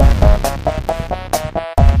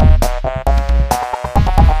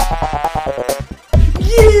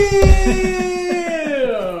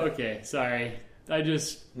Sorry.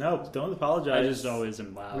 No, don't apologize. I just always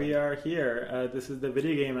am loud. We are here. This is the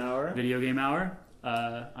Video Game Hour. Video Game Hour.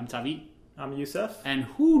 I'm Tavit. I'm Yusuf. And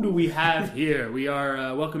who do we have here? We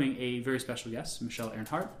are welcoming a very special guest, Michelle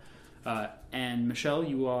Earnhardt. And Michelle,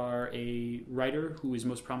 you are a writer who is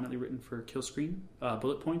most prominently written for Killscreen,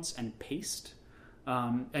 Bullet Points, and Paste.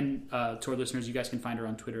 And to our listeners, you guys can find her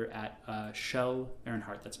on Twitter at Shell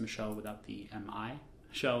Earnhardt. That's Michelle without the M-I.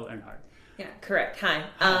 Shell Earnhardt. Yeah, correct. Hi.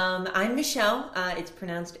 I'm Michelle. It's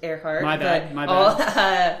pronounced Earhart. My bad.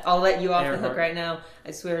 I'll let you off Earhart. the hook right now.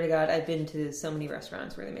 I swear to God, I've been to so many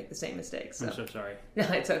restaurants where they make the same mistakes. So. I'm so sorry. No,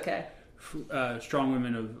 it's okay. Strong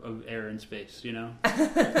women of air and space, you know?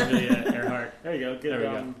 Earhart. There you go. Good. There we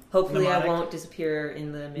go. Hopefully mnemonic. I won't disappear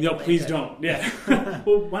in the No, please don't. Yeah.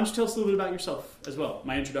 Well, why don't you tell us a little bit about yourself as well?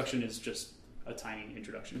 My introduction is just a tiny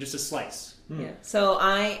introduction, just a slice. Yeah. So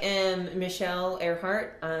I am Michelle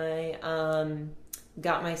Earhart. I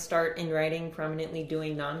got my start in writing prominently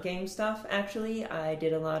doing non-game stuff, actually. I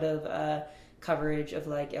did a lot of coverage of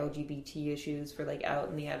like LGBT issues for like Out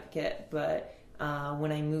and The Advocate, but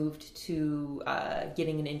when I moved to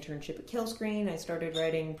getting an internship at Killscreen, I started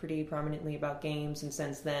writing pretty prominently about games, and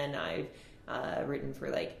since then I've written for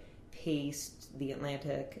like Paste, The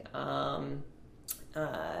Atlantic,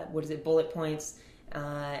 Bullet Points.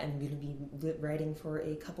 I'm going to be writing for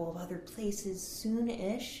a couple of other places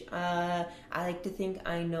soon-ish. I like to think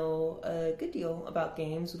I know a good deal about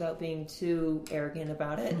games without being too arrogant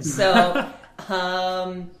about it. So,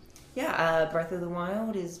 Breath of the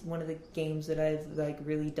Wild is one of the games that I've like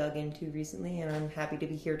really dug into recently, and I'm happy to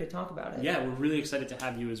be here to talk about it. Yeah, we're really excited to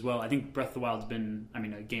have you as well. I think Breath of the Wild's been, a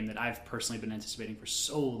game that I've personally been anticipating for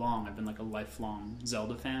so long. I've been like a lifelong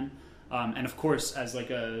Zelda fan. And of course, as like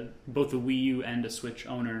both a Wii U and a Switch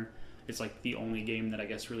owner, it's like the only game that I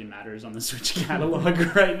guess really matters on the Switch catalog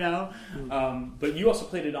right now. But you also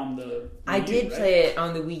played it on the Wii I U, did right? play it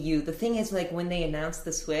on the Wii U. The thing is, like, when they announced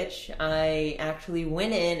the Switch, I actually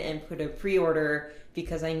went in and put a pre-order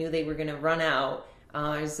because I knew they were going to run out.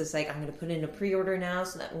 I was just like, I'm going to put in a pre-order now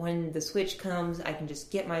so that when the Switch comes, I can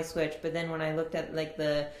just get my Switch. But then when I looked at like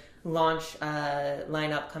the launch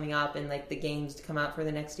lineup coming up and like the games to come out for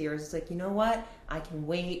the next year, it's like, you know what? I can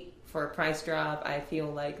wait for a price drop. I feel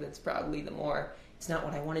like that's probably it's not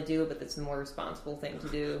what I want to do, but that's the more responsible thing to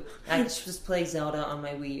do. I just play Zelda on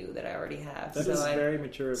my Wii U that I already have. That is very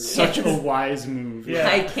mature of you. Such a wise move. Yeah.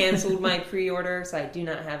 I canceled my pre-order, so I do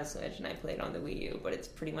not have a Switch, and I played on the Wii U, but it's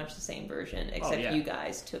pretty much the same version, except you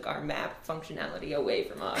guys took our map functionality away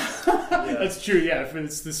from us. That's true, yeah.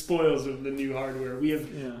 It's the spoils of the new hardware. We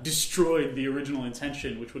have destroyed the original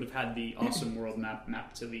intention, which would have had the awesome world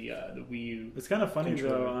map to the Wii U. It's kind of funny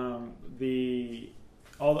though.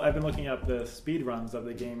 I've been looking up the speed runs of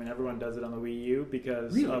the game, and everyone does it on the Wii U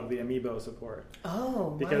because of the amiibo support.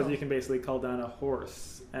 Oh, because you can basically call down a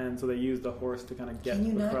horse, and so they use the horse to kind of get. Can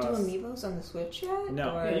you across. not do amiibos on the Switch yet?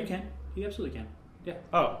 No. Or... Yeah, you can. You absolutely can. Yeah.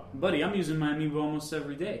 Oh, buddy, I'm using my amiibo almost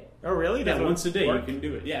every day. Oh, really? Yeah, once a day work? you can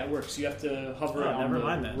do it. Yeah, it works. You have to hover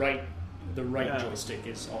on the right. The right joystick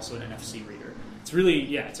is also an NFC reader. It's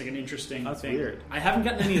really, it's like an interesting That's thing. Weird. I haven't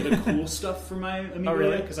gotten any of the cool stuff for my amiibo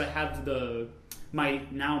really? yet because I have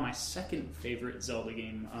my second favorite Zelda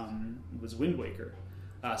game was Wind Waker.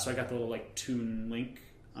 So I got the little like Toon Link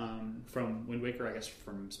from Wind Waker, I guess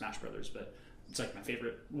from Smash Brothers, but it's like my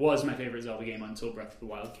favorite Zelda game until Breath of the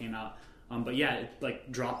Wild came out. But yeah, it like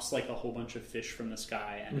drops like a whole bunch of fish from the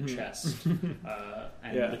sky and a chest, and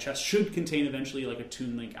the chest should contain eventually like a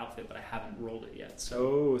Toon Link outfit, but I haven't rolled it yet.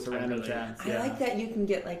 So random chance. I like that you can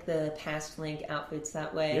get like the past Link outfits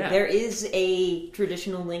that way. Yeah. There is a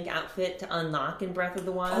traditional Link outfit to unlock in Breath of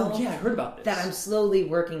the Wild. Oh yeah, I heard about this. That I'm slowly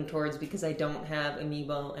working towards because I don't have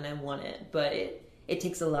Amiibo and I want it, but it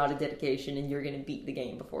takes a lot of dedication, and you're going to beat the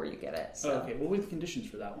game before you get it. So. Okay, what were the conditions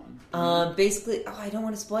for that one? Basically, I don't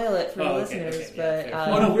want to spoil it for the listeners, but...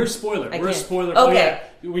 no, we're a spoiler. We're a spoiler. Okay. Oh, yeah.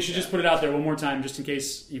 We should just put it out there one more time, just in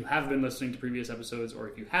case you have been listening to previous episodes, or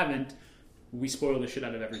if you haven't, we spoil the shit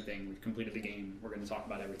out of everything. We've completed the game. We're going to talk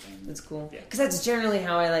about everything. That's cool. Yeah. Because that's generally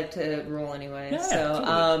how I like to roll anyway. Yeah, so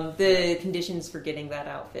totally. the conditions for getting that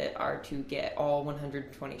outfit are to get all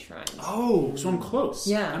 120 shrines. Oh, so I'm close.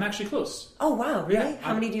 Yeah. I'm actually close. Oh, wow. Really? Yeah,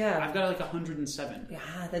 how many do you have? I've got like 107. Yeah,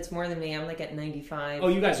 that's more than me. I'm like at 95. Oh,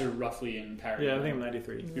 you guys are roughly in parity. Yeah, I think I'm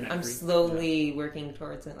 93. You're 93? I'm slowly working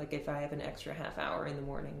towards it. Like if I have an extra half hour in the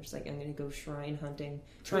morning, just like I'm going to go shrine hunting,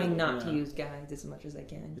 trying not to use guides as much as I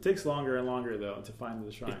can. It takes longer and longer though to find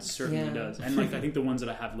the shrine. It certainly does. And like I think the ones that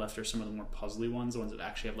I have left are some of the more puzzly ones, the ones that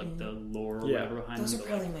actually have like the lore or whatever behind Those them. are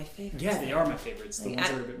probably my favorites. Yeah, they are my favorites. The ones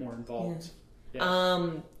that are a bit more involved. Yeah.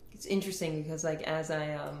 It's interesting because like as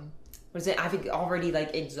I I've already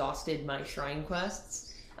like exhausted my shrine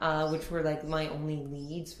quests, which were like my only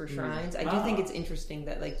leads for shrines. I do think it's interesting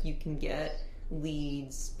that like you can get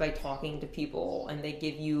leads by talking to people, and they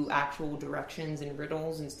give you actual directions and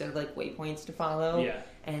riddles instead of like waypoints to follow. Yeah.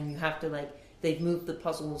 And you have to like, they've moved the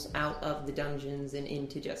puzzles out of the dungeons and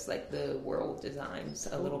into just like the world designs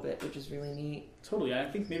a little bit, which is really neat. Totally. I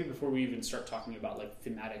think maybe before we even start talking about like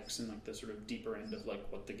thematics and like the sort of deeper end of like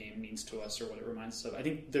what the game means to us or what it reminds us of, I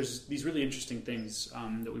think there's these really interesting things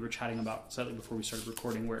that we were chatting about slightly before we started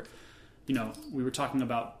recording, where we were talking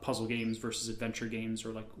about puzzle games versus adventure games,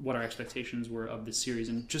 or like what our expectations were of this series.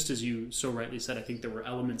 And just as you so rightly said, I think there were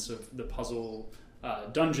elements of the puzzle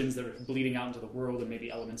dungeons that are bleeding out into the world, and maybe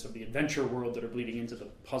elements of the adventure world that are bleeding into the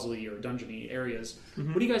puzzly or dungeony areas.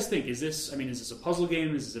 What do you guys think? Is this a puzzle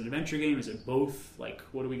game? Is this an adventure game? Is it both? Like,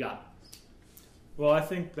 what do we got? Well, I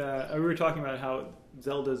think that we were talking about how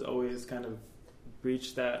Zelda's always kind of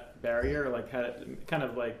breached that barrier, like had it kind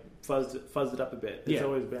of like fuzzed it up a bit. It's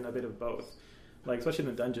always been a bit of both, like especially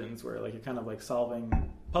in the dungeons where like you're kind of like solving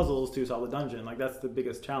puzzles to solve the dungeon. Like that's the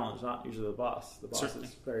biggest challenge, not usually the boss. The boss Certainly.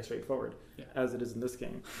 is very straightforward, as it is in this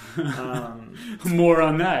game. More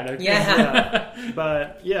on that. Okay. Yeah.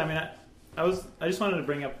 But yeah, I mean, I just wanted to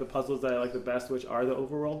bring up the puzzles that I like the best, which are the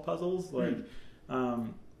overworld puzzles. Like,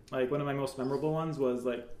 like one of my most memorable ones was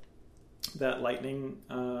like that lightning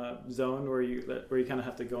zone where you kind of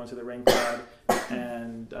have to go into the rain cloud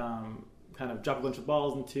and kind of drop a bunch of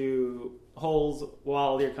balls into holes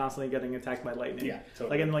while you're constantly getting attacked by lightning. Yeah, totally.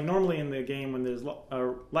 Like, and like normally in the game when there's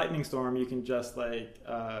a lightning storm, you can just like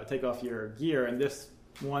take off your gear, and this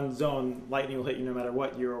one zone, lightning will hit you no matter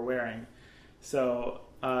what you're wearing. So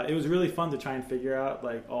it was really fun to try and figure out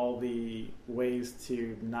like all the ways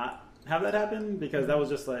to not have that happen, because that was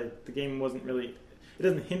just like the game wasn't really.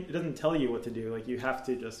 It doesn't tell you what to do. Like you have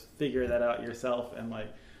to just figure that out yourself and like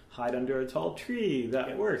hide under a tall tree.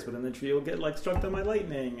 That works, but then the tree will get like struck down by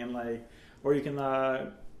lightning, and like, or you can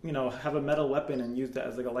have a metal weapon and use that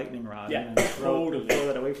as like a lightning rod. Yeah, and throw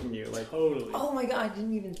that away from you. Like totally. Oh my god, I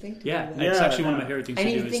didn't even think. It's actually one of my favorite things. I to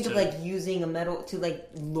didn't do even think of like using a metal to like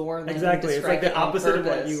lure them. Exactly, it's like the opposite of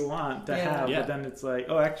what purpose. you want to have. But then it's like,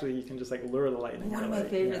 oh, actually, you can just like lure the lightning. One of my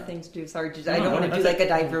favorite things to do. Sorry, I No, don't want to do like a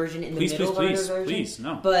diversion in the please, middle please, of our diversion. Please,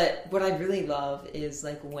 no. But what I really love is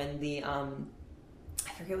like when the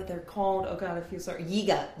I forget what they're called. Oh god, I feel sorry.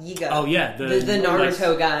 Yiga. Oh yeah, the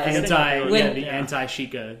Naruto guys.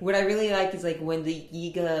 Anti-Sheikah. What I really like is like when the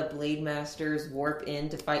Yiga Blade Masters warp in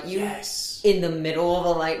to fight you Yes. in the middle of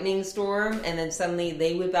a lightning storm, and then suddenly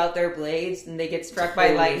they whip out their blades and they get struck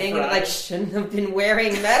by lightning, and like, shouldn't have been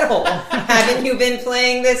wearing metal. Haven't you been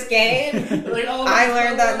playing this game? Like, I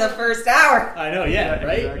learned that in the first hour. I know, right?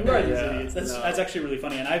 Exactly. Who are these idiots? That's actually really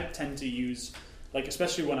funny, and I tend to use, like,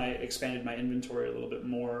 especially when I expanded my inventory a little bit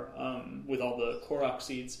more with all the Korok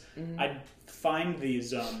seeds, I'd find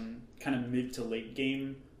these kind of mid to late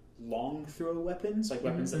game long throw weapons, like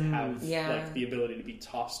weapons that have like the ability to be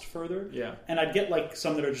tossed further. Yeah. And I'd get like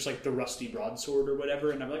some that are just like the rusty broadsword or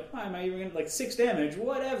whatever, and I'm like, why am I even getting like 6 damage?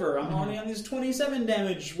 Whatever. I'm only on these 27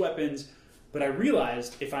 damage weapons. But I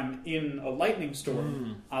realized if I'm in a lightning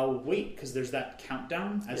storm, I'll wait, because there's that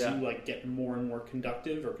countdown as you like get more and more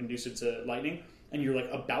conductive or conducive to lightning, and you're like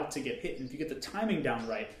about to get hit. And if you get the timing down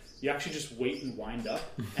right, you actually just wait and wind up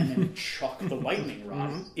and then chuck the lightning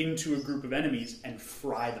rod into a group of enemies and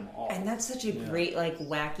fry them all. And that's such a great, like,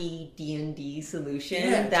 wacky D&D solution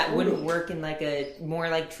Yeah, that totally. wouldn't work in, like, a more,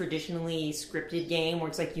 like, traditionally scripted game where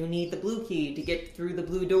it's like, you need the blue key to get through the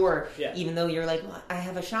blue door. Yeah. Even though you're like, well, I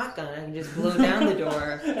have a shotgun, I can just blow down the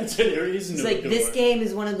door. That's it, there is It's no like, door. this game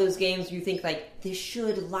is one of those games where you think, like, this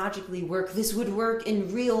should logically work. This would work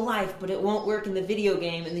in real life, but it won't work in the video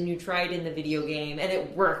game. And then you try it in the video game, and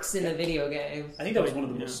it works in the video game. I think that was one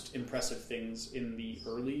of the most impressive things in the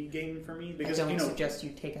early game for me, because I don't you know, suggest you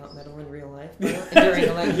take out metal in real life during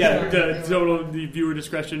a live total the viewer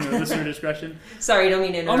discretion or listener discretion. Sorry, I don't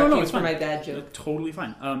mean to interrupt you it's for fine. my bad joke. Totally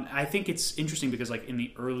fine. I think it's interesting because, like, in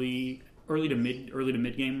the early to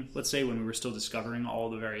mid game, let's say, when we were still discovering all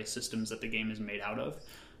the various systems that the game is made out of,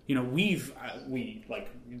 you know, we like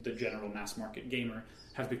the general mass market gamer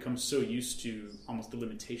have become so used to almost the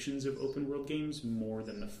limitations of open world games more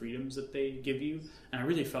than the freedoms that they give you. And I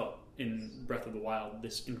really felt in Breath of the Wild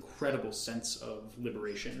this incredible sense of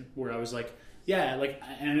liberation, where I was like, yeah, like,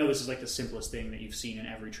 and I know this is like the simplest thing that you've seen in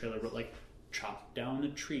every trailer, but like, chop down a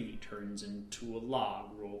tree, turns into a log,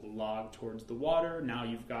 roll the log towards the water, now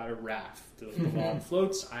you've got a raft. The log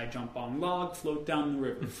floats, I jump on log, float down the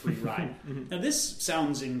river, free ride. Now this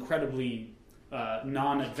sounds incredibly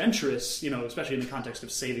non-adventurous, you know, especially in the context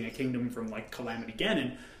of saving a kingdom from like Calamity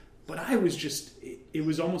Ganon, But I was just, it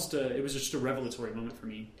was just a revelatory moment for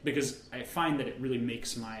me, because I find that it really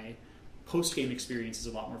makes my post-game experiences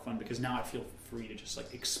a lot more fun, because now I feel free to just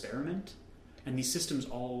like experiment, and these systems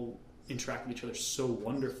all interact with each other so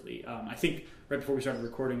wonderfully. I think right before we started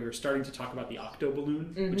recording, we were starting to talk about the Octo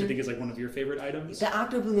Balloon, which I think is like one of your favorite items. The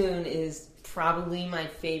Octo Balloon is probably my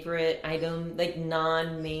favorite item, like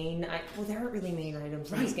non-main. Well, there aren't really main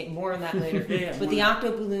items in this game. More on that later. But the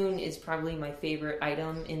Octo Balloon is probably my favorite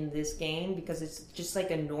item in this game, because it's just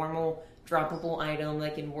like a normal droppable item.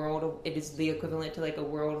 Like in it is the equivalent to like a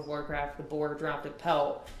World of Warcraft, the boar dropped a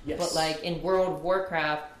pelt. Yes. But like in World of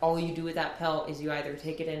Warcraft, all you do with that pelt is you either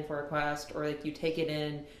take it in for a quest, or like you take it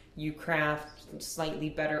in, you craft slightly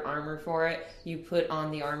better armor for it, you put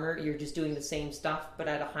on the armor, you're just doing the same stuff but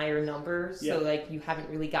at a higher number. So like you haven't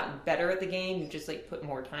really gotten better at the game, you just like put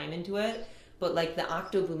more time into it. But like the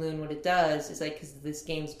Octo Balloon, what it does is like, because this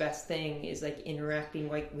game's best thing is like interacting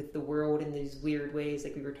like with the world in these weird ways,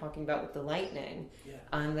 like we were talking about with the lightning.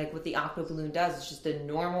 Like what the Octo Balloon does is just a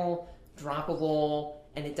normal droppable,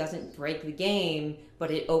 and it doesn't break the game,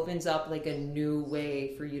 but it opens up like a new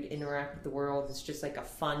way for you to interact with the world. It's just like a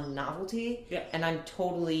fun novelty. And I'm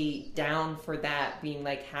totally down for that being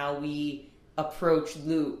like how we approach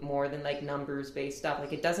loot more than like numbers based stuff.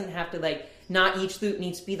 Like it doesn't have to like, not each loot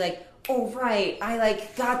needs to be like, oh right, I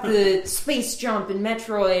like got the space jump in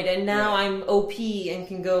Metroid and now I'm OP and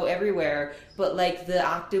can go everywhere. But like the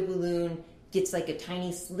Octo Balloon gets like a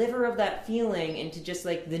tiny sliver of that feeling into just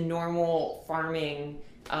like the normal farming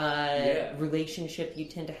relationship you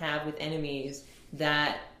tend to have with enemies,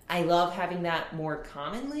 that I love having that more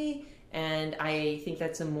commonly. And I think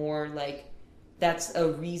that's that's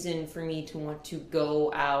a reason for me to want to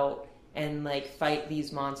go out and like fight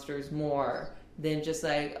these monsters more than just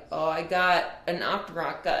like, oh, I got an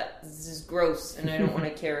Octorok gut, this is gross and I don't want to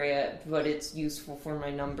carry it, but it's useful for my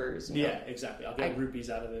numbers. Yeah, exactly. I'll get rupees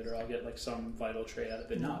out of it, or I'll get like some vital trait out of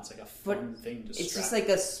it. No, it's like a fun thing to strap. It's just like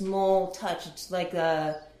a small touch. It's like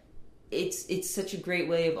it's such a great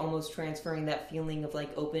way of almost transferring that feeling of like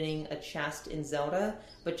opening a chest in Zelda,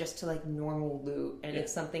 but just to like normal loot. And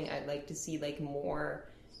it's something I'd like to see like more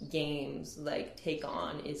games like take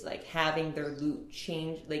on, is like having their loot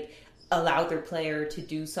change, like allow their player to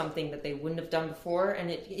do something that they wouldn't have done before,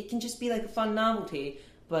 and it can just be like a fun novelty.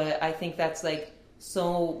 But I think that's like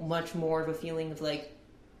so much more of a feeling of like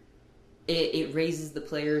it raises the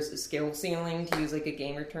player's skill ceiling, to use like a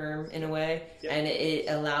gamer term in a way, and it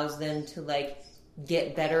allows them to like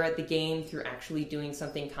get better at the game through actually doing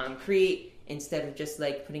something concrete instead of just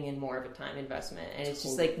like putting in more of a time investment. And it's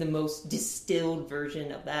just like the most distilled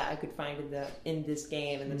version of that I could find in this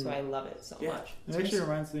game, and that's why I love it so much. It actually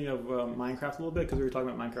reminds me of Minecraft a little bit, because we were talking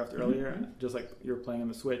about Minecraft earlier, just like you were playing on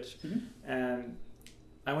the Switch, and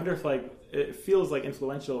I wonder if like it feels like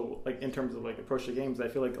influential, like in terms of like approach to games. I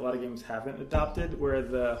feel like a lot of games haven't adopted, where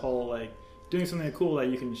the whole like doing something cool that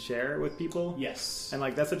you can share with people. Yes. And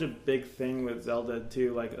like that's such a big thing with Zelda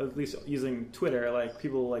too. Like at least using Twitter, like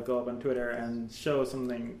people like go up on Twitter and show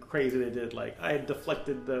something crazy they did. Like I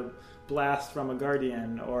deflected the blast from a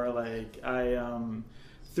guardian, or like I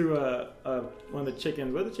threw a one of the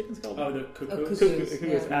chickens. What are the chickens called? Oh, the cuckoos.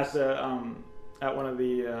 Cuckoos at the at one of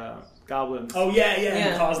the goblins. Oh yeah,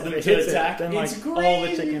 and cause them to attack. Then like it's all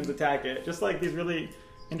the chickens attack it. Just like these really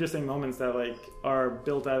interesting moments that like are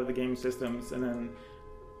built out of the game systems, and then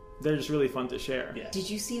they're just really fun to share. Yeah. Did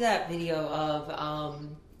you see that video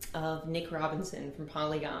of Nick Robinson from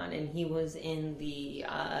Polygon, and he was in the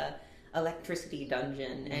electricity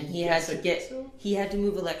dungeon, and he had to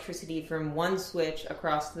move electricity from one switch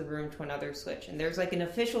across the room to another switch, and there's like an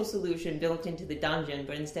official solution built into the dungeon,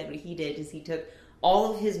 but instead what he did is he took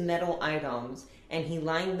all of his metal items and he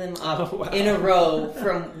lined them up in a row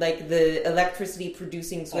from like the electricity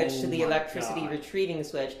producing switch to the electricity retreating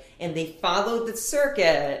switch, and they followed the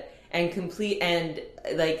circuit and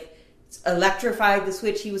like electrified the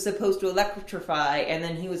switch he was supposed to electrify, and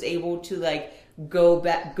then he was able to like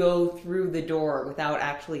go through the door without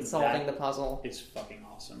actually solving the puzzle. It's fucking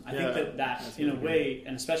awesome. I think that in a way,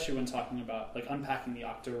 and especially when talking about like unpacking the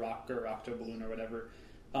Octorok or Octo Balloon or whatever,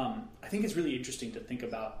 I think it's really interesting to think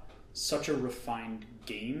about such a refined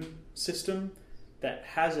game system that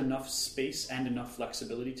has enough space and enough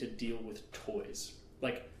flexibility to deal with toys.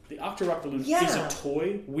 Like the Octorok Balloon is a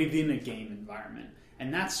toy within a game environment.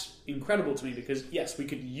 And that's incredible to me, because yes, we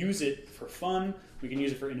could use it for fun, we can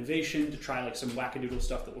use it for innovation, to try like some wackadoodle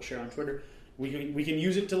stuff that we'll share on Twitter. we can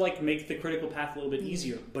use it to like make the critical path a little bit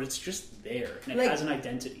easier, but it's just there and it Like- has an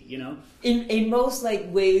identity, you know. In most like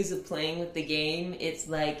ways of playing with the game, it's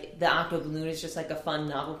like the octo balloon is just like a fun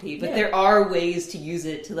novelty. But Yeah. there are ways to use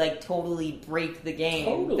it to like totally break the game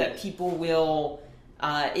Totally. that people will.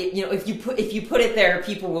 If you put it there,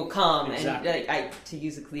 people will come. Exactly. And to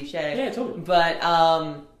use a cliche. Yeah, totally. But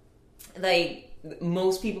like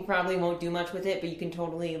most people probably won't do much with it. But you can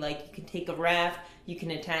totally like you can take a raft, you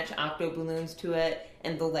can attach octo balloons to it,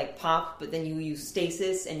 and they'll like pop. But then you use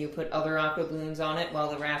stasis and you put other octo balloons on it while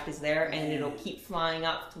the raft is there, and it'll keep flying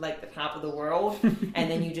up to like the top of the world. And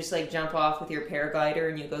then you just like jump off with your paraglider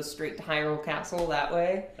and you go straight to Hyrule Castle that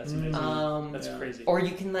way. That's amazing. That's Yeah. crazy. Or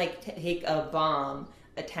you can like take a bomb,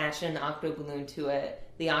 attach an octo balloon to it.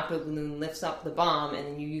 The octo balloon lifts up the bomb, and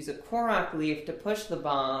then you use a Korok leaf to push the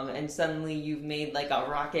bomb, and suddenly you've made like a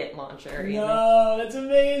rocket launcher. No, that's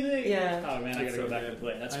amazing. Yeah. Oh man, I gotta So go back good. and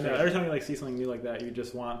play. That's I great. know. Every time you like see something new like that, you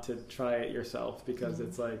just want to try it yourself because Mm-hmm.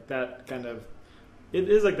 it's like that kind of. It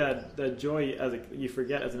is like that joy you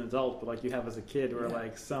forget as an adult, but like you have as a kid, where Yeah.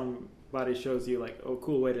 like somebody shows you like, oh,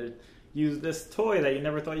 cool way to use this toy that you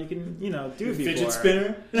never thought you can, do before. Fidget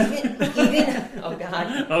spinner. Even oh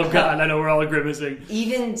god. Oh god, I know we're all grimacing.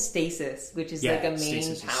 Even stasis, which is Yeah, like a main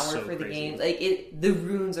stasis is power so for the crazy. game, like the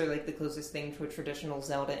runes are like the closest thing to a traditional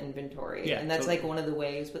Zelda inventory, Yeah, and that's totally. like one of the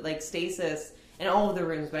ways. But like stasis and all of the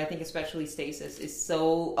runes, but I think especially stasis is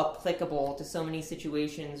so applicable to so many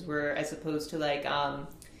situations where, as opposed to like,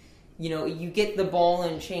 you get the ball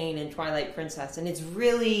and chain in Twilight Princess, and it's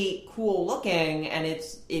really cool looking, and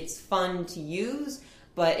it's fun to use.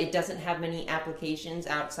 But it doesn't have many applications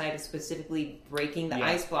outside of specifically breaking the Yeah.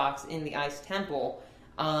 ice blocks in the ice temple.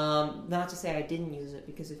 Not to say I didn't use it,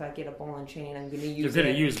 because if I get a ball and chain, I'm going to use You're it.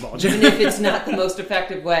 gonna use ball. Even if it's not the most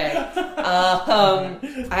effective way.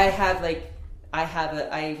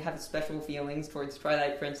 I have special feelings towards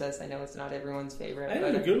Twilight Princess. I know it's not everyone's favorite. I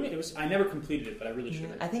but didn't good. It was. I never completed it, but I really should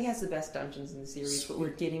I have. think it has the best dungeons in the series, but we're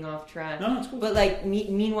getting off track. No, it's cool. But like,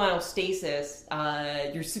 meanwhile, stasis,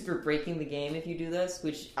 you're super breaking the game if you do this,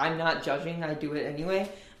 which I'm not judging. I do it anyway.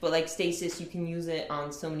 But like stasis, you can use it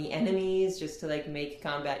on so many enemies just to like make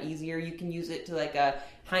combat easier. You can use it to like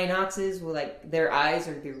Hinoxes, where like their eyes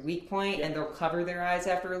are their weak point, Yeah. and they'll cover their eyes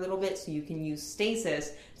after a little bit. So you can use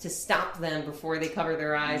stasis to stop them before they cover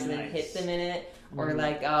their eyes and then Nice. hit them in it. Or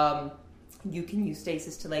like you can use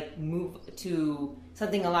stasis to like move to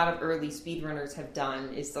something a lot of early speedrunners have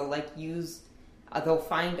done is they'll like use they'll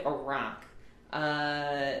find a rock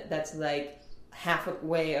that's like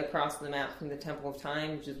halfway across the map from the Temple of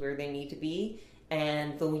Time, which is where they need to be,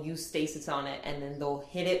 and they'll use stasis on it, and then they'll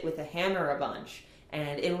hit it with a hammer a bunch,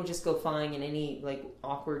 and it'll just go flying in any like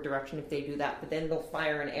awkward direction if they do that. But then they'll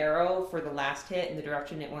fire an arrow for the last hit in the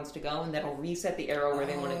direction it wants to go, and that'll reset the arrow where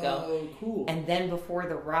they want to go. Oh, cool. And then before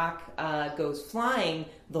the rock goes flying,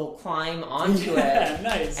 they'll climb onto Yeah, it.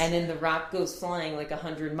 nice. And then the rock goes flying like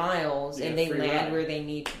 100 miles, Yeah, and they free land ride. where they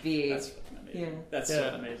need to be. That's fucking amazing. Yeah. That's Yeah.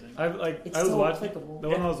 so amazing. It's I was so watching applicable. the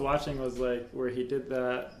one I was watching was like where he did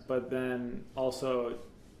that, but then also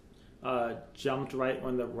jumped right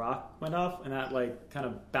when the rock went off, and that like kind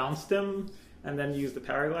of bounced him, and then used the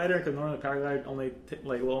paraglider, because normally the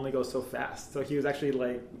paraglider will only go so fast. So he was actually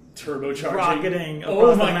like Turbocharging. rocketing Oh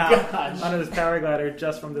across my the map gosh. on his paraglider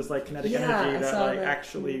just from this like kinetic Yeah, I energy that saw like that.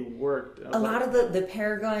 actually worked. I was A like, lot of the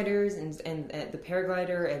paragliders and the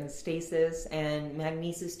paraglider and stasis and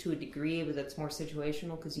magnesis to a degree, but that's more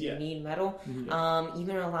situational because you Yeah. need metal.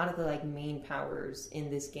 Even a lot of the like main powers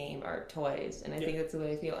in this game are toys, and I think that's the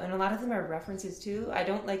way I feel. And a lot of them are references too. I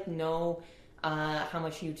don't like know how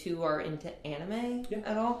much you two are into anime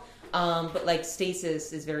at all. But like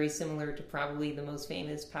stasis is very similar to probably the most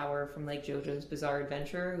famous power from like JoJo's Bizarre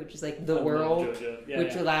Adventure, which is like the I love world, JoJo. Yeah,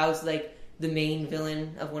 which yeah. allows like the main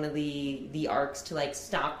villain of one of the arcs to like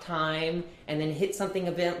stop time and then hit something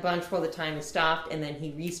a bunch while the time is stopped, and then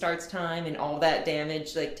he restarts time, and all that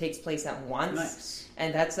damage like takes place at once. Nice.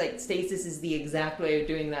 And that's like stasis is the exact way of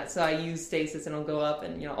doing that. So I use stasis, and I'll go up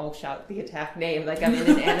and I'll shout the attack name like I'm in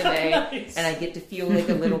an anime, Nice. and I get to feel like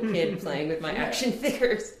a little kid playing with my Yeah. action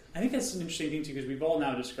figures. I think that's an interesting thing too, because we've all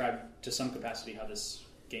now described to some capacity how this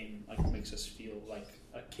game like makes us feel like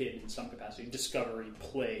a kid in some capacity. Discovery,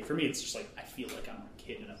 play. For me, it's just like I feel like I'm a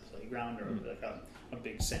kid in a playground or like a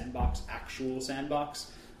big sandbox, actual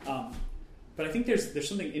sandbox. But I think there's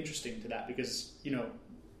something interesting to that because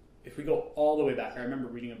if we go all the way back, I remember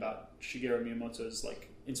reading about Shigeru Miyamoto's like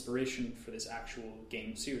inspiration for this actual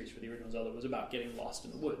game series for the original Zelda was about getting lost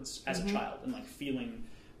in the woods as a child and like feeling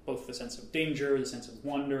both the sense of danger, the sense of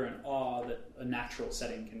wonder and awe that a natural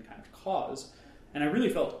setting can kind of cause. And I really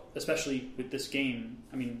felt, especially with this game,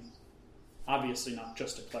 I mean, obviously not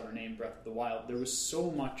just a clever name, Breath of the Wild. There was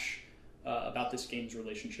so much about this game's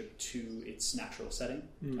relationship to its natural setting,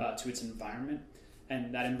 to its environment.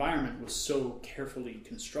 And that environment was so carefully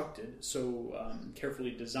constructed, so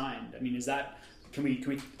carefully designed. I mean, can we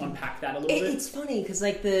unpack that a little bit? It's funny because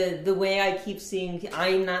like the way I keep seeing,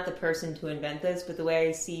 I'm not the person to invent this, but the way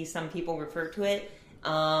I see some people refer to it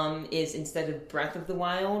is instead of Breath of the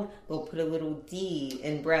Wild, they'll put a little D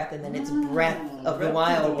in Breath, and then it's Breath of the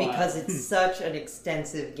Wild because it's such an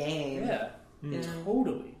extensive game. Yeah,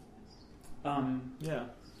 totally. Yeah,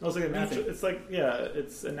 also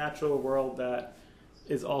it's a natural world that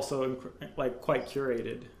is also like quite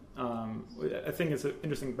curated. I think it's an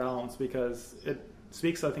interesting balance because it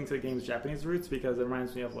speaks, I think, to the game's Japanese roots, because it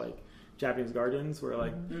reminds me of like Japanese gardens, where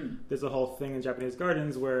like there's a whole thing in Japanese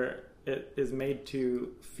gardens where it is made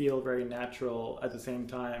to feel very natural at the same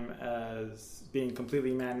time as being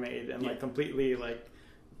completely man-made and like completely like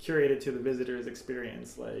curated to the visitor's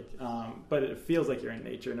experience, like but it feels like you're in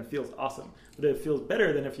nature and it feels awesome. But it feels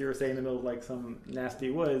better than if you were, say, in the middle of like some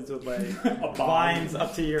nasty woods with like vines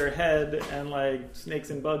up to your head and like snakes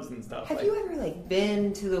and bugs and stuff. Have you ever like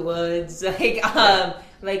been to the woods?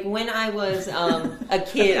 Like when I was a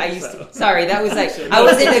kid, I used to. Sorry, that was like I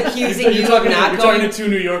wasn't accusing you of not going. Talking to two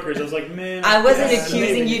New Yorkers, I was like, man. I wasn't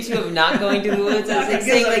accusing you two of not going to the woods. I was like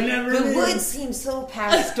saying like the woods seem so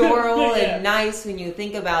pastoral and nice when you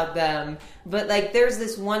think about them. But like there's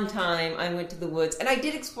this one time I went to the woods, and I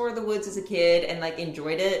did explore the woods as a kid and like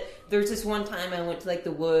enjoyed it. There's this one time I went to like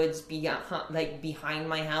the woods behind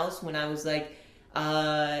my house when I was like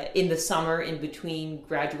in the summer in between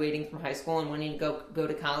graduating from high school and wanting to go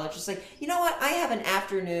to college. Just like, you know what? I have an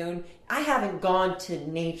afternoon. I haven't gone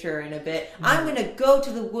to nature in a bit. I'm going to go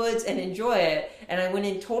to the woods and enjoy it. And I went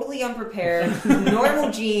in totally unprepared,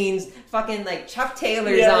 normal jeans, fucking like Chuck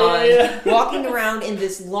Taylors on, walking around in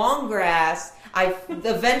this long grass. I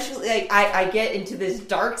eventually, I get into this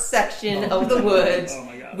dark section of the woods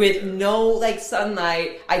with no like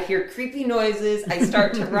sunlight. I hear creepy noises. I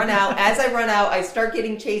start to run out. As I run out, I start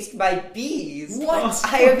getting chased by bees. What?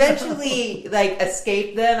 I eventually like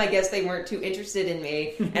escaped them. I guess they weren't too interested in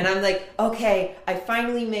me. And I'm like, okay, I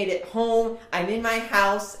finally made it home. I'm in my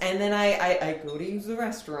house, and then I go to use the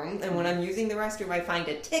restroom. And when I'm using the restroom, I find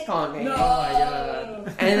a tick on me. No! Oh my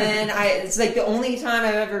god! And then it's like the only time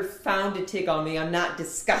I've ever found a tick on me. I'm not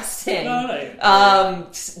disgusting. But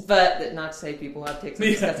not to say people have ticks.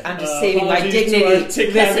 I'm just saving my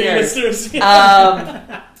dignity, listeners.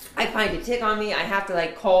 I find a tick on me. I have to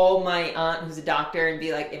like call my aunt, who's a doctor, and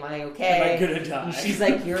be like, "Am I okay? Am I gonna die?" And she's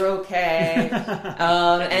like, "You're okay."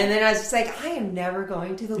 And then I was just like, "I am never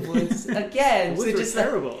going to the woods again." The woods so just are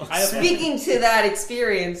terrible. Speaking to that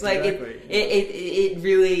experience, like exactly. it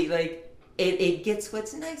really like. It gets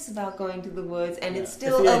what's nice about going to the woods, and it's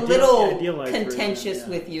still it's a little version, contentious yeah.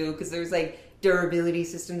 with you because there's like durability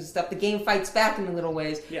systems and stuff. The game fights back in little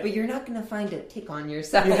ways, but you're not going to find a tick on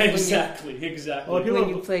yourself. Yeah, exactly. Well, when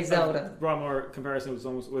you play Zelda. Brought more comparisons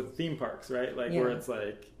almost with theme parks, right? Like where it's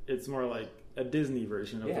like it's more like a Disney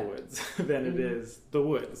version of the woods than it is the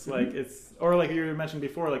woods. Like it's, or like you mentioned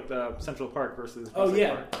before, like the Central Park versus Park. I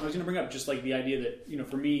was going to bring up just like the idea that, you know,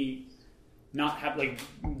 for me, not have like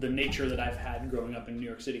the nature that I've had growing up in New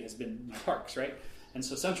York City has been my parks, right? And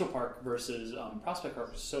so Central Park versus Prospect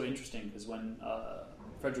Park was so interesting because when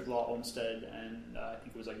Frederick Law Olmsted and I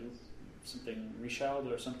think it was like something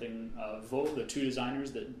Richard or something Vaux, the two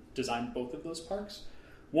designers that designed both of those parks.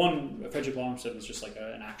 One, Frederick Law Olmsted, was just like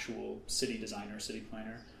an actual city designer, city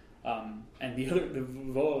planner, and the other,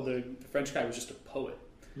 Vaux, the French guy, was just a poet.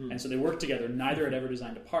 And so they worked together. Neither had ever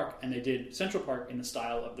designed a park, and they did Central Park in the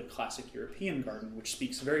style of the classic European garden, which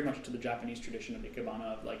speaks very much to the Japanese tradition of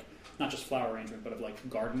ikebana, of like not just flower arrangement, but of like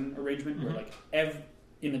garden arrangement, where like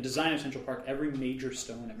in the design of Central Park, every major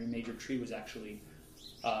stone, every major tree was actually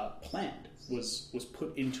planned, was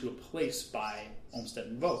put into a place by Olmsted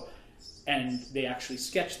and Vaux. And they actually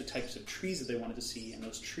sketched the types of trees that they wanted to see, and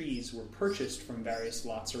those trees were purchased from various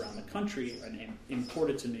lots around the country and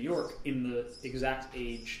imported to New York in the exact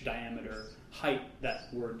age, diameter, height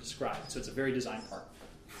that were described. So it's a very designed park.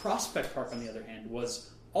 Prospect Park, on the other hand,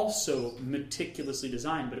 was also meticulously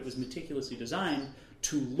designed, but it was meticulously designed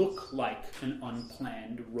to look like an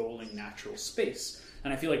unplanned, rolling natural space.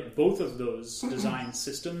 And I feel like both of those design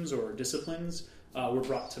systems or disciplines were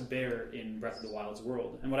brought to bear in Breath of the Wild's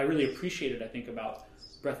world. And what I really appreciated, I think, about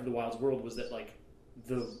Breath of the Wild's world was that, like,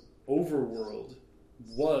 the overworld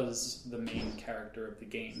was the main character of the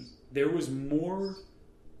game. There was more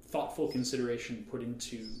thoughtful consideration put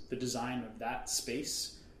into the design of that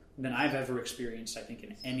space than I've ever experienced, I think,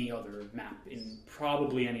 in any other map, in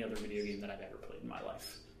probably any other video game that I've ever played in my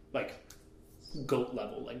life. Like, GOAT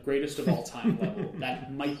level, like greatest of all time level.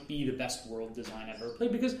 That might be the best world design I've ever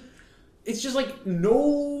played, because it's just like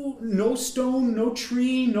no stone, no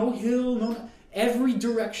tree, no hill, every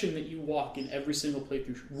direction that you walk in every single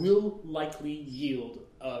playthrough will likely yield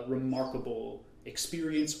a remarkable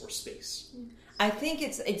experience or space. I think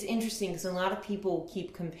it's interesting because a lot of people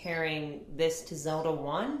keep comparing this to Zelda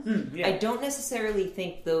 1. Yeah. I don't necessarily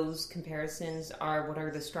think those comparisons are what are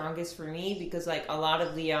the strongest for me, because like a lot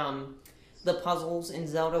of the puzzles in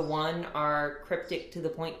Zelda 1 are cryptic to the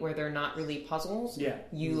point where they're not really puzzles. Yeah.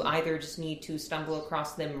 You either just need to stumble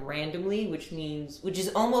across them randomly, which is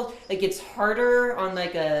almost like it's harder on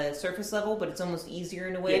like a surface level, but it's almost easier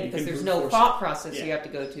in a way because there's no thought process you have to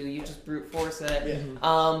go to. You just brute force it.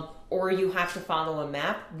 Yeah. Or you have to follow a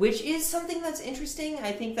map, which is something that's interesting.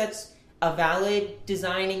 I think that's a valid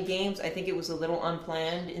design in games. I think it was a little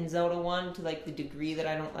unplanned in Zelda 1 to like the degree that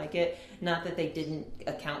I don't like it. Not that they didn't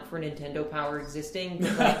account for Nintendo Power existing,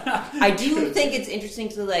 but like, I do think it's interesting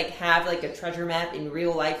to like have like a treasure map in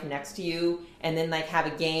real life next to you, and then like have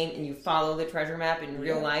a game and you follow the treasure map in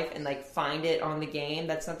real life and like find it on the game.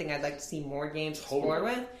 That's something I'd like to see more games explore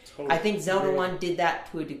with. I think Zelda 1 did that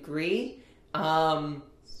to a degree.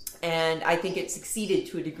 And I think it succeeded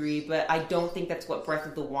to a degree, but I don't think that's what Breath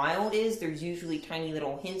of the Wild is. There's usually tiny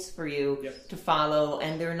little hints for you to follow,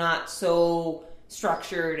 and they're not so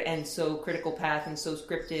structured and so critical path and so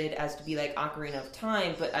scripted as to be like Ocarina of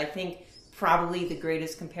Time. But I think probably the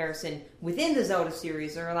greatest comparison within the Zelda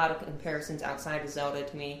series, there are a lot of comparisons outside of Zelda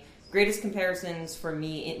to me. Greatest comparisons for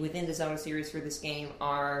me within the Zelda series for this game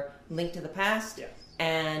are Link to the Past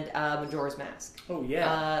and Majora's Mask. Oh,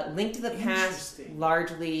 yeah. Link to the Past,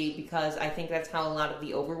 largely because I think that's how a lot of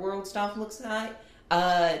the overworld stuff looks like.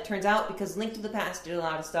 Turns out because Link to the Past did a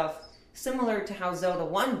lot of stuff similar to how Zelda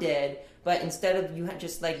 1 did, but instead of you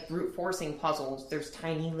just like brute forcing puzzles, there's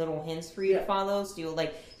tiny little hints for you to follow. So you'll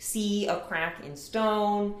like see a crack in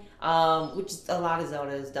stone, which a lot of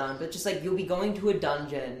Zelda has done, but just like you'll be going to a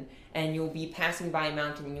dungeon and you'll be passing by a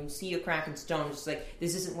mountain and you'll see a crack in stone. It's just like,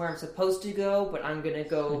 this isn't where I'm supposed to go, but I'm going to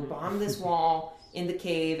go bomb this wall in the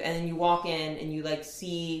cave. And then you walk in and you like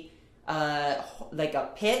see like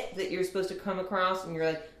a pit that you're supposed to come across, and you're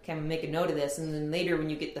like, okay, I'm going to make a note of this. And then later when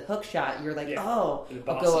you get the hook shot, you're like, I'll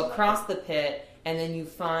go across the pit. And then you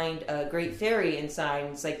find a great fairy inside,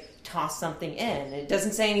 and it's like, toss something in. And it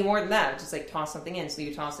doesn't say any more than that. It's just like, toss something in. So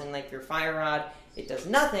you toss in like your fire rod. It does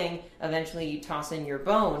nothing. Eventually you toss in your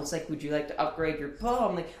bow, and it's like, would you like to upgrade your bow?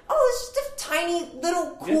 I'm like, oh, it's just a tiny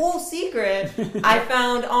little cool secret I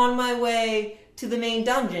found on my way to the main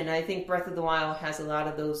dungeon. I think Breath of the Wild has a lot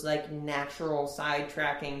of those like natural side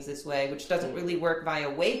trackings this way, which doesn't really work via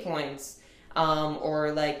waypoints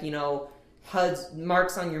or like, you know, HUDs,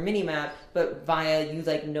 marks on your mini-map, but via you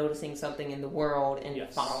like noticing something in the world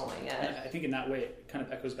and following it. And I think in that way it kind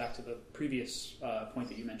of echoes back to the previous point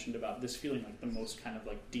that you mentioned about this feeling like the most kind of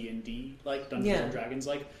like D&D like Dungeons and Dragons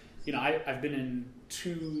like. You know, I've been in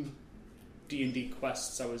 2 D&D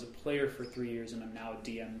quests. I was a player for 3 years and I'm now a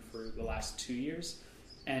DM for the last 2 years.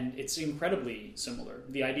 And it's incredibly similar.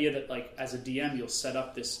 The idea that like as a DM you'll set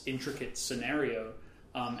up this intricate scenario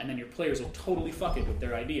and then your players will totally fuck it with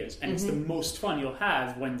their ideas. And it's the most fun you'll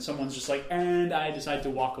have when someone's just like, and I decide to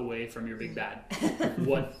walk away from your big bad.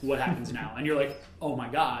 What happens now? And you're like, oh my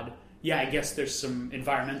god, yeah, I guess there's some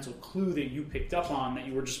environmental clue that you picked up on that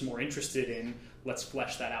you were just more interested in. Let's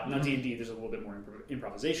flesh that out. Now D&D, there's a little bit more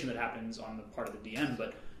improvisation that happens on the part of the DM,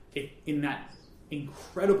 but in that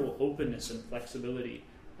incredible openness and flexibility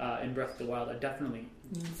in Breath of the Wild, I definitely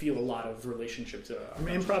feel a lot of relationship to. I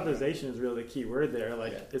mean, improvisation is really the key word there.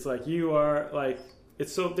 Like, it's like you are like.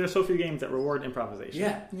 There's so few games that reward improvisation.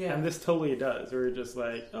 Yeah. And this totally does. We're just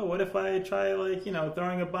like, oh, what if I try like, you know,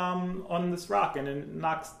 throwing a bomb on this rock and it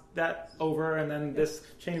knocks that over, and then this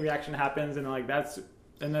chain reaction happens, and like that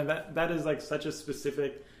is like such a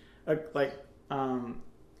specific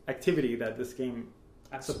activity that this game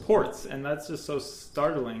supports, and that's just so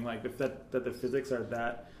startling. Like that the physics are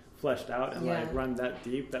that fleshed out and like run that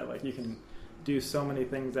deep that like you can do so many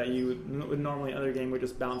things that you would normally other game would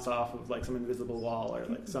just bounce off of like some invisible wall or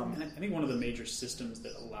like some. And I think one of the major systems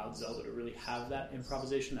that allowed Zelda to really have that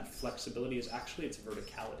improvisation, that flexibility, is actually its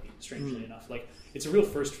verticality. Strangely enough, like it's a real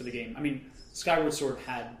first for the game. I mean, Skyward Sword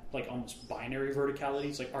had like almost binary verticality.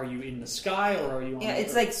 It's like, are you in the sky or are you on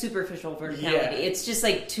it's like superficial verticality. It's just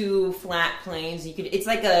like 2 flat planes. It's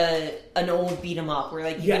like an old beat 'em up where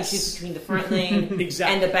like you can choose between the front lane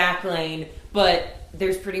and the back lane, but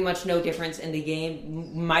there's pretty much no difference in the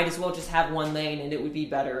game. Might as well just have one lane and it would be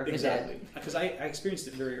better if it did. Because I experienced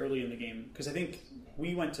it very early in the game, because I think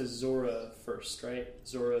we went to Zora first, right?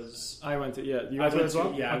 Zora's. I went to You I guys went went as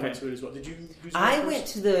well? to, yeah, I Okay. went to it as well. Did you? Do Zora I first? went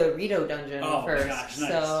to the Rito dungeon Oh, first. gosh, nice.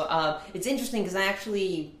 So it's interesting because I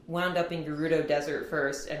actually wound up in Gerudo Desert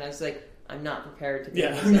first, and I was like, I'm not prepared to be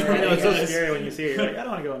Yeah. in this I area. know, it's so Yes. scary when you see it. You're like, I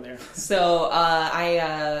don't want to go in there. So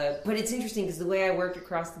but it's interesting because the way I worked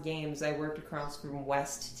across the games, I worked across from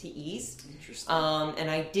west to east. Interesting. And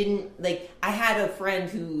I didn't I had a friend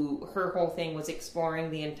who her whole thing was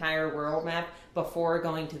exploring the entire world map before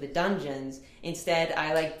going to the dungeons. Instead,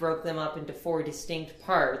 I broke them up into 4 distinct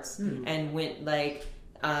parts and went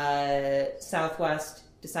southwest.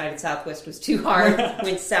 Decided southwest was too hard.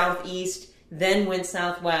 Went southeast, then went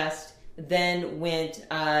southwest. Then went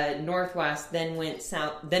northwest, then went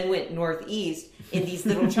south, then went northeast in these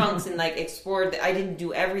little chunks and explored. I didn't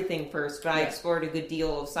do everything first, but I explored a good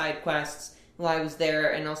deal of side quests while I was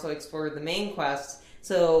there, and also explored the main quests.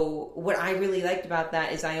 So what I really liked about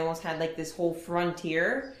that is I almost had this whole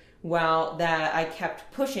frontier while that I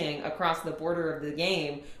kept pushing across the border of the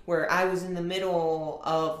game, where I was in the middle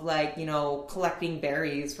of collecting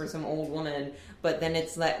berries for some old woman. But then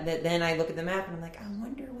it's then I look at the map and I'm like, I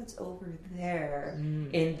wonder what's over there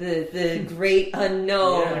in the great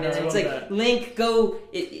unknown. Yeah, And I it's love like, that. Link,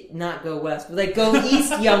 not go west, but go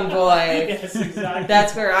east, young boy. Yes, exactly.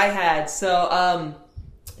 That's where I had. So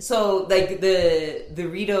the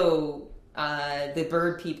Rito, the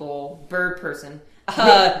bird person,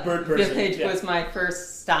 Bird person, village yeah. was my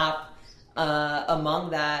first stop. Among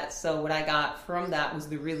that, so what I got from that was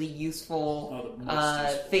the really useful the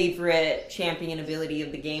most useful. favorite champion ability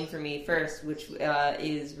of the game for me first, which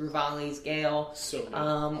is Rivali's Gale. So good.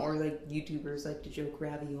 Or YouTubers like to joke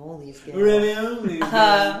Ravioli's Gale.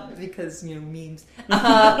 Because memes.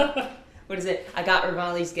 What is it? I got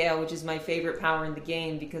Rivali's Gale, which is my favorite power in the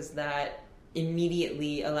game because that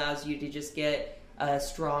immediately allows you to just get a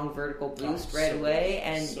strong vertical boost right away,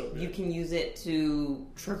 and you can use it to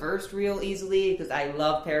traverse real easily because I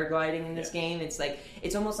love paragliding in this game.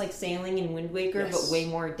 It's almost like sailing in Wind Waker, but way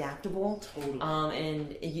more adaptable,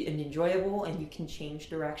 and enjoyable, and you can change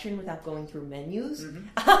direction without going through menus.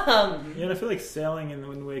 And I feel like sailing in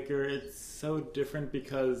Wind Waker, it's so different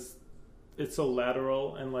because it's so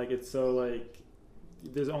lateral and it's so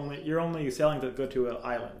you're only sailing to go to an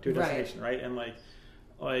island, to a destination, right? And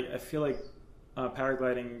I feel like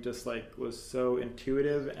paragliding just was so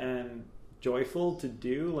intuitive and joyful to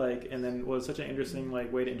do, and then was such an interesting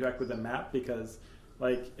way to interact with the map because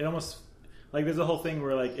it almost there's a whole thing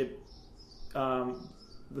where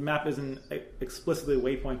the map isn't explicitly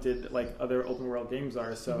waypointed like other open world games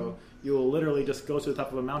are, so you will literally just go to the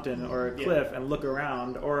top of a mountain or a cliff and look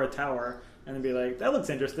around, or a tower, and then be like, that looks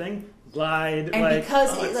interesting, glide, and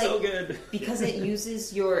because it's so good. Because it uses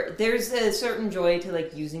there's a certain joy to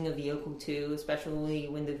using a vehicle too, especially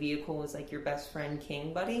when the vehicle is your best friend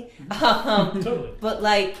king buddy. Totally. But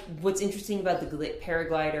what's interesting about the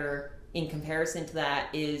paraglider in comparison to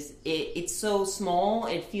that is it's so small,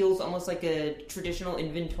 it feels almost like a traditional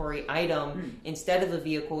inventory item instead of a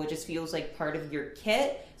vehicle. It just feels like part of your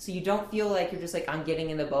kit, so you don't feel like you're just I'm getting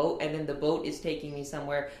in the boat and then the boat is taking me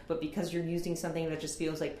somewhere, but because you're using something that just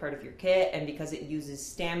feels like part of your kit, and because it uses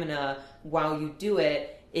stamina while you do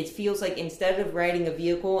it, it feels like instead of riding a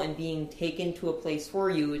vehicle and being taken to a place for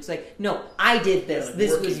you, it's no, I did this.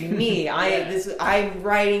 This was me. I'm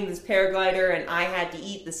riding this paraglider, and I had to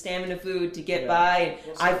eat the stamina food to get by.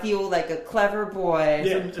 And I feel like a clever boy,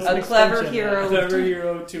 a clever hero. Clever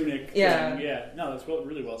hero tunic. Yeah. Yeah. No, that's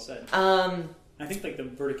really well said. I think the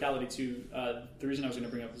verticality too. The reason I was going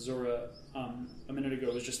to bring up Zora a minute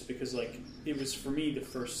ago was just because it was for me the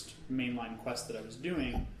first mainline quest that I was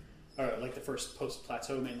doing. Or the first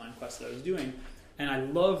post-plateau mainline quest that I was doing, and I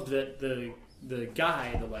loved that the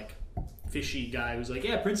guy, the fishy guy, was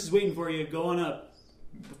yeah, Prince is waiting for you, go on up,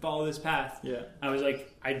 follow this path. Yeah. I was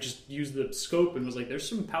I just used the scope and was there's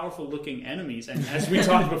some powerful looking enemies, and as we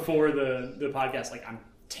talked before the podcast, I'm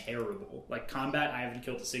terrible. Combat, I haven't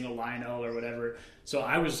killed a single Lionel or whatever, so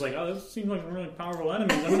I was oh, this seems like really powerful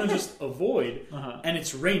enemies, I'm gonna just avoid. And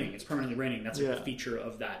it's raining, it's permanently raining. That's a feature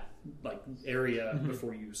of that area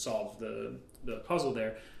before you solve the puzzle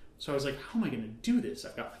there. So I was how am I going to do this?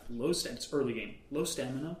 I've got low stamina. It's early game, low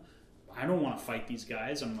stamina. I don't want to fight these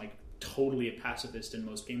guys. I'm totally a pacifist in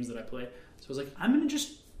most games that I play. So I was I'm going to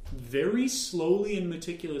just very slowly and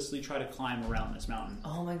meticulously try to climb around this mountain.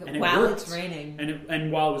 Oh my god! And while worked. it's raining,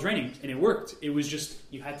 and while it was raining, and it worked. It was just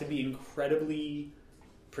you had to be incredibly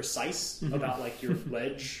precise about your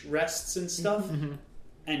ledge rests and stuff,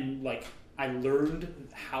 and I learned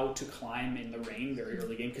how to climb in the rain very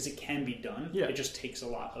early game because it can be done. Yeah. It just takes a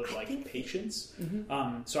lot of patience.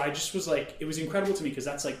 So I just was it was incredible to me because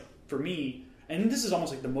that's for me, and this is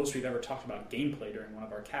almost like the most we've ever talked about gameplay during one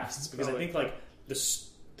of our casts, because I think like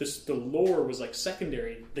the lore was like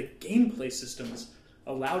secondary. The gameplay systems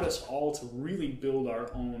allowed us all to really build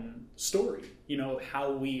our own story. You know,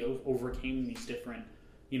 how we overcame these different,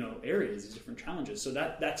 you know, areas, these different challenges. So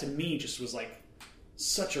that to me just was like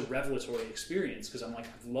such a revelatory experience, because I'm like,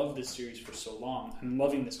 I've loved this series for so long. I'm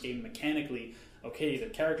loving this game mechanically. Okay, the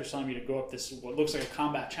character's telling me to go up this, what looks like a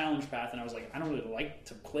combat challenge path, and I was like, I don't really like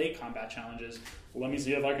to play combat challenges. Well, let me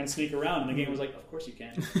see if I can sneak around. And the game was like, of course you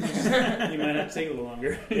can. You might have to take a little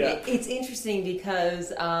longer. Yeah. It's interesting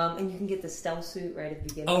because, and you can get the stealth suit right at the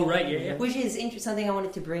beginning. Oh, right, yeah. Which is something I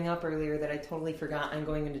wanted to bring up earlier that I totally forgot. I'm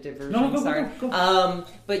going into diversion, No, go, sorry. go.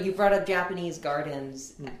 But you brought up Japanese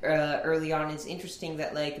gardens early on. It's interesting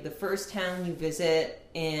that, like, the first town you visit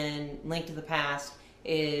in Link to the Past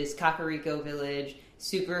is Kakariko Village,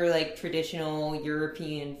 super like traditional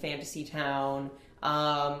European fantasy town.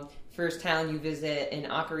 First town you visit in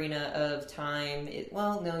Ocarina of Time,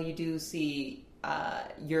 you do see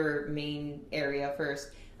your main area first,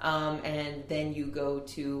 and then you go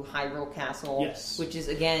to Hyrule Castle, yes, which is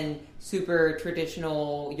again super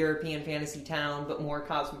traditional European fantasy town, but more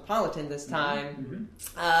cosmopolitan this time.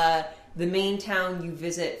 Mm-hmm. The main town you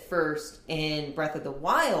visit first in Breath of the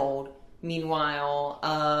Wild, meanwhile,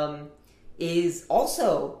 is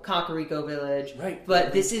also Kakariko Village. Right.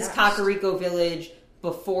 But this is Kakariko Village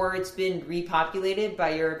before it's been repopulated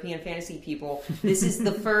by European fantasy people. This is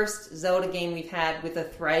the first Zelda game we've had with a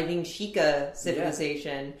thriving Sheikah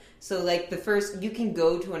civilization. Yeah. So, like, you can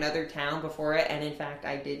go to another town before it, and in fact,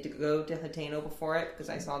 I did go to Hateno before it, because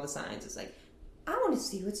I saw the signs. It's like, I want to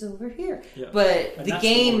see what's over here. Yeah. But and the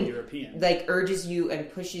game like urges you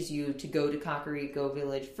and pushes you to go to Kakariko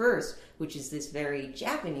Village first, which is this very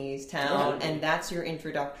Japanese town, and that's your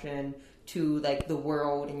introduction to like the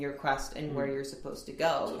world and your quest and where you're supposed to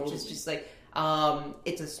go. Which is just like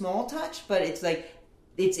it's a small touch, but it's like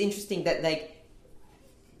it's interesting that like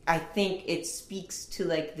I think it speaks to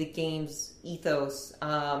like the game's ethos,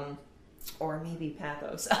 or maybe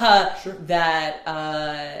pathos,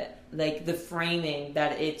 that like the framing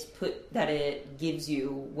that it gives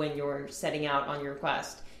you when you're setting out on your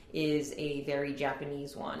quest is a very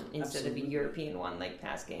Japanese one instead of a European one like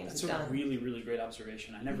past games. That's a really, really great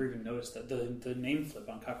observation. I never even noticed that the name flip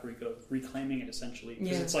on Kakariko, reclaiming it essentially,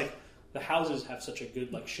 because it's like the houses have such a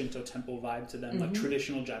good like Shinto temple vibe to them, like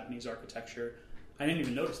traditional Japanese architecture. I didn't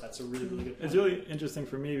even notice that. It's a really, really good point. It's really interesting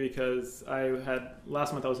for me because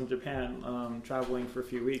last month I was in Japan traveling for a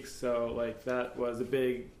few weeks, so like that was a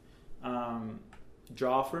big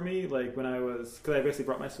draw for me. Like when because I basically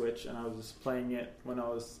brought my Switch and I was just playing it when I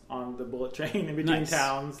was on the bullet train in between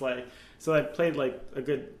towns. Like, so I played like a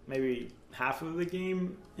good maybe half of the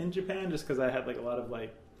game in Japan just because I had like a lot of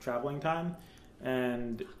like traveling time.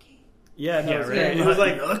 And it was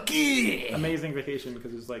like amazing vacation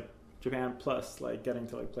because it was like Japan plus like getting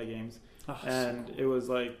to like play games. And it was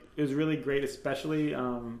really great, especially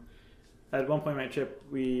at one point in my trip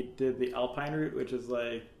we did the Alpine route, which is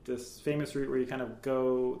like this famous route where you kind of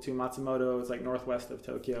go to Matsumoto. It's like northwest of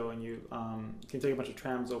Tokyo, and you can take a bunch of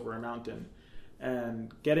trams over a mountain.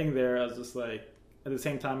 And getting there, I was just like, at the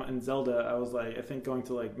same time in Zelda, I was like, I think going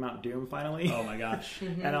to like Mount Doom finally. Oh my gosh.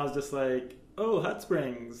 And I was just like, oh, hot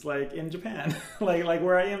springs, like in Japan, like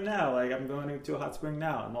where I am now. Like I'm going to a hot spring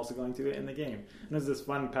now. I'm also going to it in the game. And there's this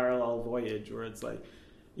fun parallel voyage where it's like,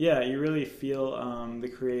 yeah, you really feel the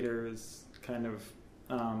creators kind of,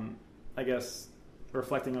 I guess,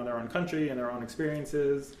 reflecting on their own country and their own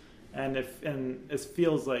experiences. And it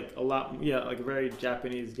feels like like a very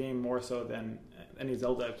Japanese game, more so than any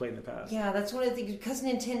Zelda I've played in the past. Yeah, that's one of the things, because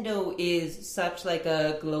Nintendo is such like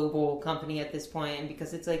a global company at this point, and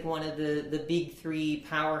because it's like one of the big three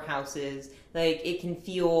powerhouses, like it can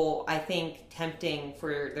feel, I think, tempting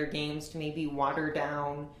for their games to maybe water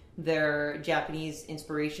down their Japanese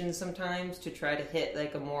inspirations sometimes to try to hit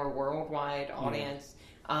like a more worldwide audience.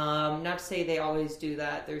 Not to say they always do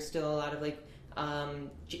that. There's still a lot of like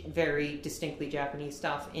very distinctly Japanese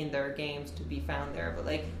stuff in their games to be found there, but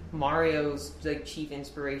like Mario's like chief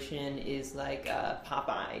inspiration is like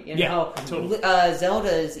Popeye, you know. Totally.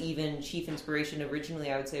 Zelda's even chief inspiration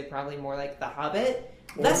originally, I would say, probably more like The Hobbit,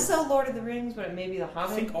 less so Lord of the Rings, but maybe The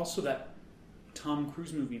Hobbit. I think also that Tom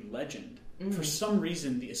Cruise movie Legend, for some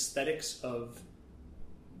reason the aesthetics of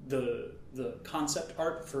the concept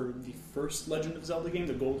art for the first Legend of Zelda game,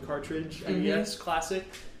 the gold cartridge NES classic,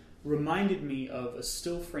 reminded me of a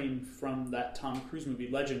still frame from that Tom Cruise movie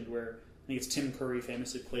Legend, where I think it's Tim Curry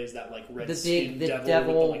famously plays that like red-skinned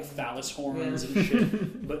devil with the like phallus horns and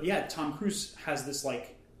shit. But yeah, Tom Cruise has this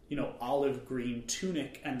like olive green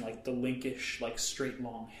tunic and like the Linkish like straight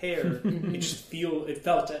long hair. It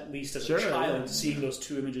felt, at least as a child, seeing those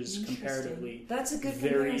two images comparatively, that's a good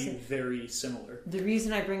very comparison. very similar. The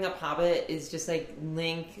reason I bring up Hobbit is just like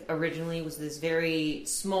Link originally was this very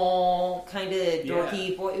small kind of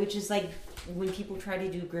dorky boy, which is like when people try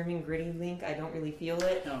to do grim and gritty Link, I don't really feel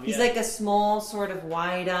it. He's like a small sort of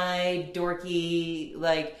wide-eyed dorky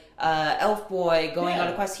like elf boy going on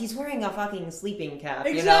a quest. He's wearing a fucking sleeping cap.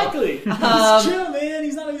 Exactly. You know? He's chill, man.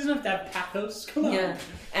 He doesn't have to have pathos. Come on. Yeah,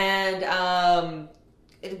 and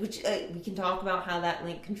we can talk about how that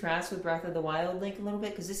Link contrasts with Breath of the Wild Link a little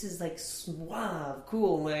bit, because this is like suave,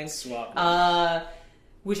 cool Link. Suave.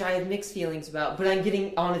 Which I have mixed feelings about, but I'm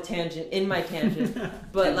getting on a tangent in my tangent.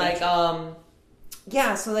 But like,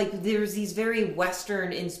 so like there's these very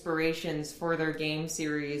Western inspirations for their game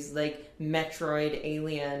series, like Metroid,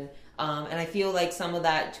 Alien, and I feel like some of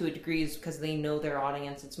that to a degree is because they know their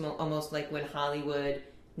audience. It's almost like when Hollywood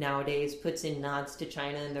nowadays puts in nods to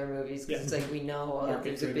China in their movies, because it's like we know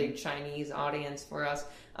there's a big Chinese audience for us.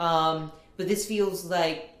 But this feels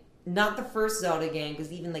like not the first Zelda game,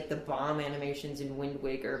 because even like the bomb animations in Wind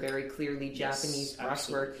Waker are very clearly Japanese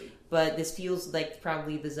brushwork. But this feels like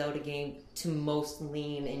probably the Zelda game to most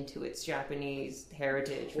lean into its Japanese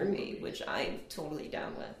heritage for me, which I'm totally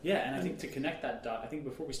down with. Yeah, and I think to connect that dot, I think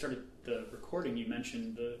before we started the recording, you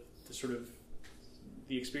mentioned the sort of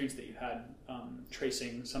the experience that you had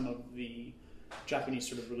tracing some of the Japanese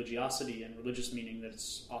sort of religiosity and religious meaning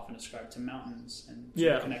that's often ascribed to mountains,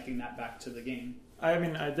 and connecting that back to the game. I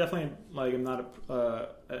mean, I definitely am not a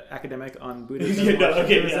academic on Buddhism.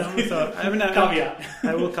 So caveat.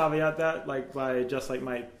 I will caveat that by just like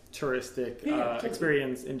my touristic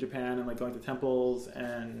experience in Japan, and like going to temples,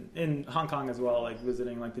 and in Hong Kong as well, like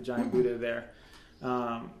visiting like the giant Buddha there.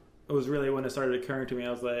 It was really when it started occurring to me.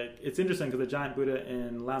 I was like, it's interesting because the giant Buddha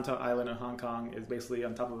in Lantau Island in Hong Kong is basically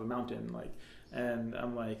on top of a mountain, and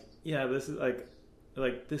I'm like, yeah, this is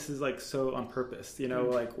this is like so on purpose,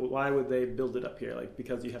 like why would they build it up here? Like,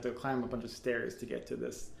 because you have to climb a bunch of stairs to get to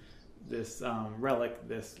this relic,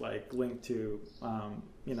 this like link to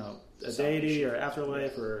a deity or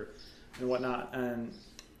afterlife and whatnot. And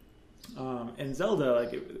in Zelda,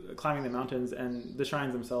 like climbing the mountains and the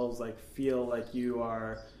shrines themselves, like feel like you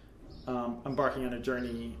are embarking on a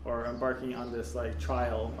journey, or embarking on this like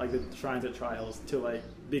trial, like the shrines at trials, to like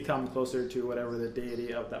become closer to whatever the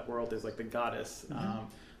deity of that world is, like the goddess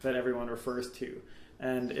that everyone refers to.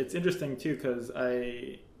 And it's interesting too, because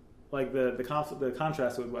I like the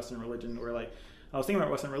contrast with Western religion, where like I was thinking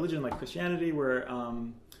about Western religion, like Christianity, where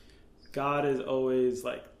God is always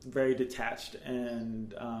like very detached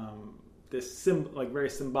and very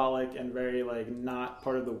symbolic and very like not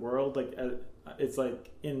part of the world. Like it's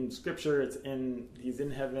like in scripture, he's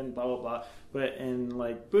in heaven, blah blah blah. But in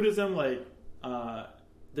like Buddhism, like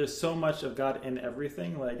there's so much of God in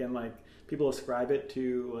everything. Like, and like people ascribe it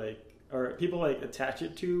to like, or people like attach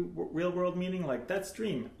it to real world meaning. Like that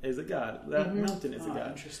stream is a god, that mountain is a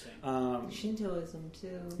god. Interesting. Shintoism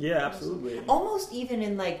too. Yeah, absolutely. Almost even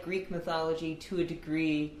in like Greek mythology to a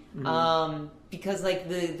degree, because like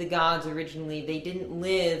the gods originally, they didn't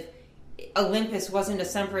live. Olympus wasn't a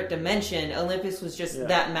separate dimension. Olympus was just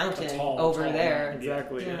that mountain over there.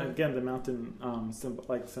 Exactly. Yeah. And again, the mountain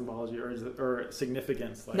symbology or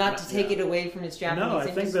significance. Like, not to take it away from its Japanese. No, I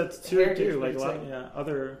think that's true too. Like a lot,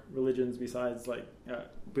 other religions besides like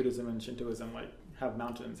Buddhism and Shintoism like have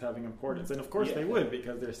mountains having importance, and of course they would,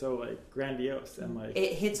 because they're so like grandiose and like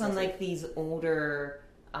it hits on like these older.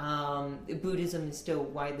 Buddhism is still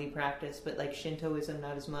widely practiced, but like Shintoism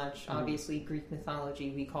not as much. Obviously Greek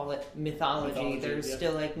mythology, we call it mythology. There's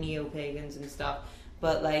still like neo-pagans and stuff,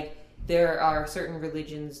 but like there are certain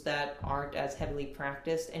religions that aren't as heavily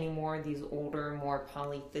practiced anymore. These older, more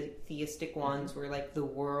polytheistic ones, where like the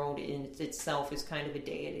world in itself is kind of a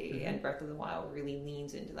deity, and Breath of the Wild really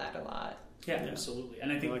leans into that a lot. Yeah, absolutely.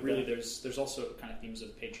 And I think like really there's also kind of themes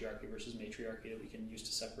of patriarchy versus matriarchy that we can use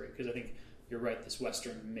to separate, because I think you're right, this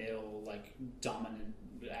Western male, like, dominant,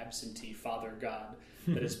 absentee father god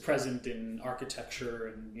that is present in architecture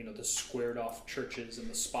and, the squared off churches and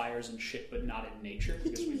the spires and shit, but not in nature,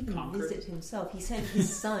 because we've conquered. Visit himself. He sent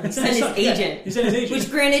his son. He sent his agent. He sent his agent.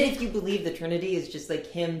 Which, granted, if you believe the Trinity is just like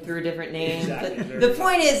him through a different name. Exactly. But the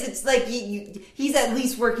point is, it's like he's at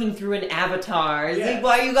least working through an avatar. It's like,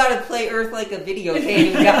 why you gotta play Earth like a video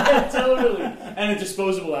game god? Totally. And a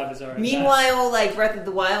disposable avatar. Meanwhile, like Breath of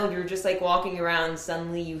the Wild, you're just like walking around, and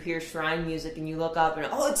suddenly you hear shrine music, and you look up, and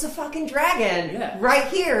it's a fucking dragon! Yeah. Right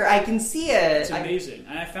here, I can see it. It's amazing.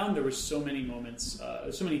 And I found there were so many moments,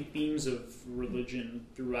 so many themes of religion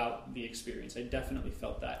throughout the experience. I definitely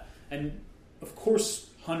felt that. And of course,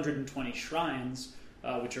 120 shrines,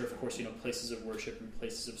 which are, of course, places of worship and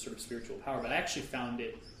places of sort of spiritual power. But I actually found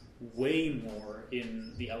it way more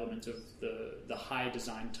in the element of the high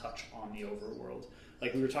design touch on the overworld.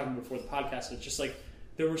 Like we were talking before the podcast, it's just like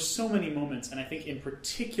there were so many moments, and I think in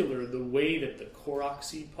particular the way that the Korok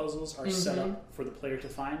seed puzzles are set up for the player to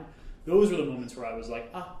find, those were the moments where I was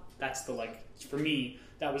like, that's the, like, for me,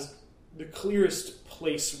 that was the clearest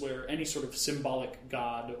place where any sort of symbolic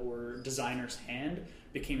god or designer's hand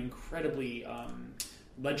became incredibly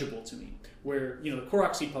legible to me. Where, the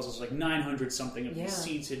Korok seed puzzles like 900 something of these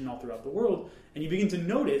seeds hidden all throughout the world, and you begin to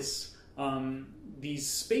notice these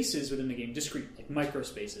spaces within the game, discrete, like micro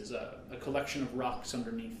spaces, a collection of rocks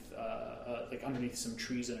underneath, underneath some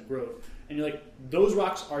trees in a grove, and you're like, those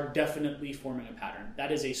rocks are definitely forming a pattern.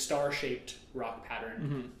 That is a star-shaped rock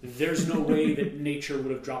pattern. There's no way that nature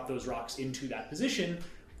would have dropped those rocks into that position.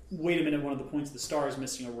 Wait a minute, one of the points of the star is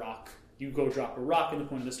missing a rock. You go drop a rock in the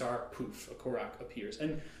point of the star, poof, a Korok appears.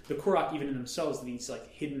 And the Korok, even in themselves, these like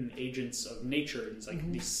hidden agents of nature, these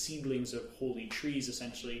like these seedlings of holy trees,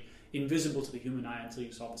 essentially invisible to the human eye until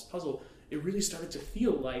you solve this puzzle. It really started to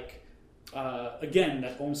feel like, again,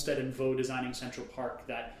 that Olmsted and Vaux designing Central Park,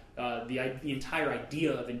 that the entire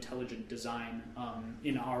idea of intelligent design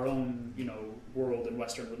in our own world and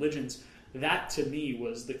Western religions. That, to me,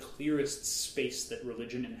 was the clearest space that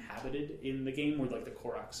religion inhabited in the game, were like the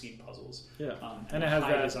Korok seed puzzles. Yeah, and it has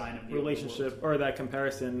that design of the relationship or that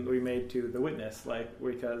comparison we made to The Witness,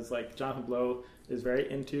 because Jonathan Blow is very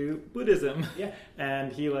into Buddhism,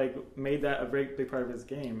 and he made that a very big part of his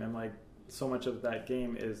game, and so much of that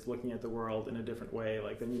game is looking at the world in a different way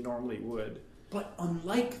than you normally would. But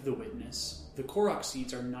unlike The Witness, the Korok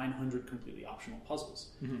seeds are 900 completely optional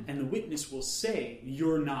puzzles. And The Witness will say,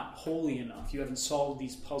 you're not holy enough. You haven't solved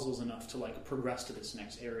these puzzles enough to progress to this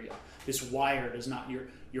next area. This wire does not,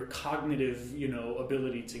 your cognitive,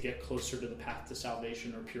 ability to get closer to the path to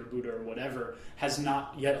salvation or pure Buddha or whatever has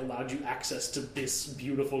not yet allowed you access to this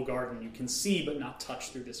beautiful garden you can see but not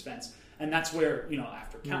touch through this fence. And that's where,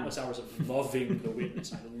 after countless hours of loving The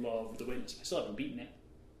Witness, I love The Witness. I still haven't beaten it,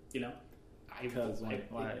 You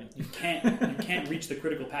can't reach the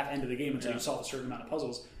critical path end of the game until you solve a certain amount of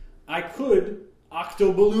puzzles. I could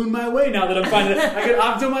octo-balloon my way now that I'm finding it. I could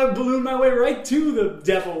octo-balloon my way right to the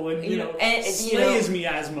devil and, slay his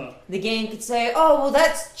miasma. The game could say, oh, well,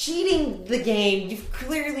 that's cheating the game. You're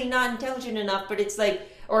clearly not intelligent enough, but it's like,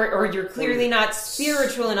 or you're clearly not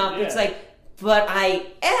spiritual enough. Yeah. It's like, but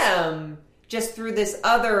I am, just through this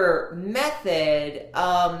other method,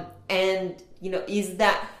 and... is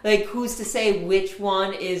that, who's to say which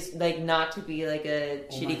one is, not to be, a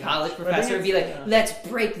shitty college professor and be let's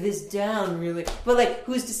break this down, really. But,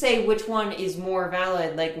 who's to say which one is more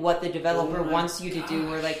valid, what the developer wants you to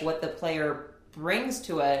do or, what the player brings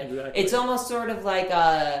to it. Exactly. It's almost sort of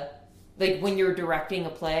when you're directing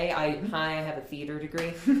a play. I have a theater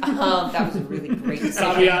degree. That was a really great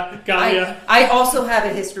decision. Caveat. I also have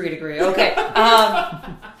a history degree. Okay.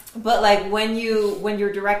 But when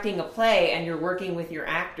you're directing a play and you're working with your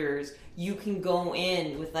actors, you can go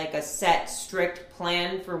in with a set, strict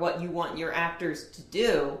plan for what you want your actors to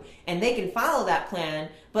do, and they can follow that plan.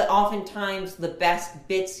 But oftentimes, the best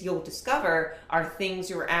bits you'll discover are things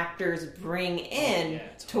your actors bring in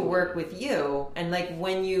to work with you. And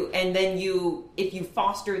if you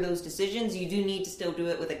foster those decisions, you do need to still do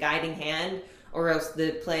it with a guiding hand, or else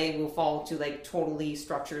the play will fall to totally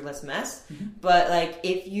structureless mess. But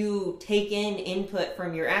if you take in input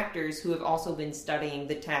from your actors who have also been studying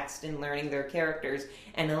the text and learning their characters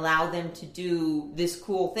and allow them to do this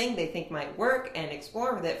cool thing they think might work and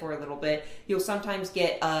explore with it for a little bit, you'll sometimes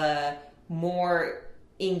get a more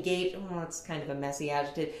engaged, it's kind of a messy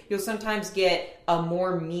adjective, you'll sometimes get a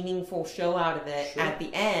more meaningful show out of it at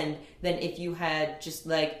the end than if you had just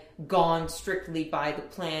gone strictly by the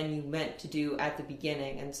plan you meant to do at the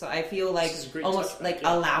beginning. And so I feel almost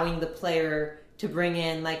allowing the player to bring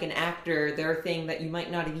in an actor, their thing that you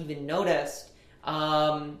might not have even noticed,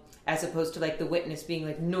 as opposed to The Witness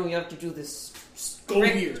being no, you have to do this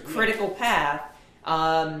critical path.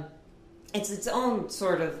 It's its own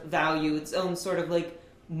sort of value, its own sort of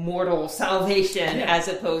mortal salvation, as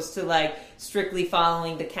opposed to strictly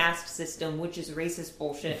following the caste system, which is racist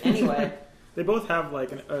bullshit anyway. They both have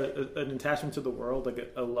an attachment to the world,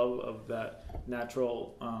 a love of that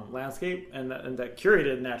natural landscape and that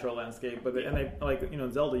curated natural landscape. But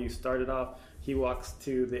in Zelda, you started off. He walks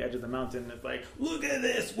to the edge of the mountain and it's look at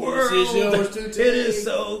this world! It is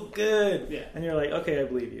so good! Yeah. And you're okay, I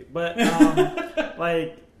believe you. But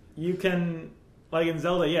you can in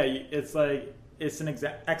Zelda, it's an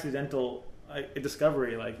accidental a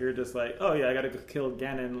discovery. Like you're just like, oh yeah, I gotta go kill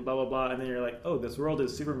Ganon, blah blah blah, and then you're like, oh, this world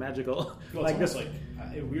is super magical. Well, like it's this.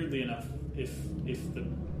 Weirdly enough, if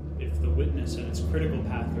the witness and its critical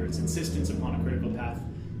path or its insistence upon a critical path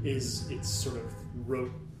is its sort of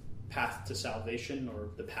rote path to salvation or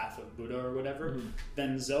the path of Buddha or whatever,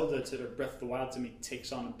 then Zelda to Breath of the Wild to me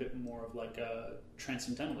takes on a bit more of like a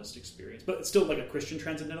transcendentalist experience, but it's still like a Christian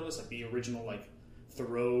transcendentalist, like the original like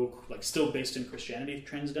Thoreau, like still based in Christianity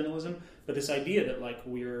transcendentalism, but this idea that like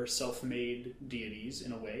we're self-made deities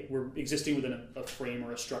in a way, we're existing within a frame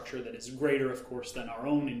or a structure that is greater, of course, than our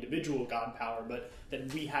own individual God power, but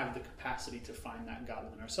that we have the capacity to find that God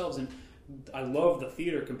within ourselves. And I love the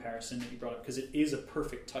theater comparison that you brought up because it is a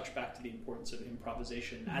perfect touchback to the importance of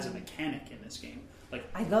improvisation as a mechanic in this game. Like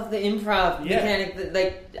I love the improv mechanic.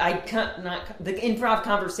 The improv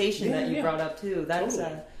conversation that you brought up too. That's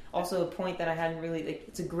totally. Also a point that I hadn't really, like,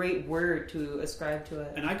 it's a great word to ascribe to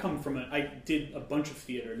it. And I come from I did a bunch of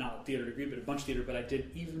theater, not a theater degree, but a bunch of theater, but I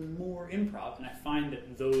did even more improv. And I find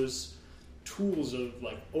that those tools of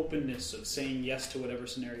like openness, of saying yes to whatever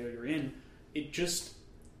scenario you're in, it just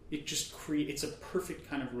creates a perfect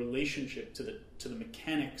kind of relationship to the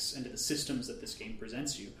mechanics and to the systems that this game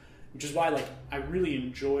presents you. Which is why, like, I really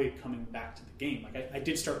enjoy coming back to the game. Like, I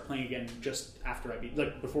did start playing again just after I beat,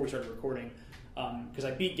 like, before we started recording, because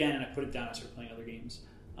I beat Ganon and I put it down. I started playing other games,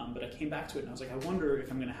 but I came back to it and I was like, I wonder if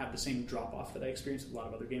I'm going to have the same drop off that I experienced with a lot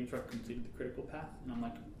of other games where I've completed the critical path. And I'm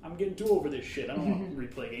like, I'm getting too over this shit. I don't want to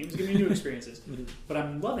replay games. Give me new experiences. But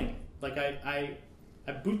I'm loving it. Like, I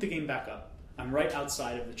boot the game back up. I'm right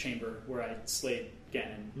outside of the chamber where I slayed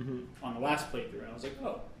Ganon on the last playthrough, and I was like,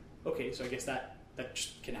 oh, okay, so I guess that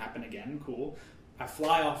just can happen again. Cool. I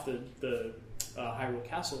fly off the Hyrule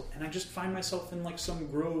Castle, and I just find myself in like some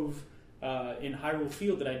grove in Hyrule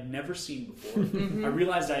Field that I'd never seen before. I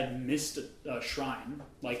realized I had missed a shrine,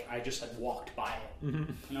 like I just had walked by it,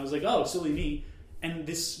 and I was like, oh, silly me. And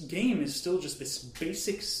this game is still just this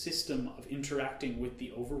basic system of interacting with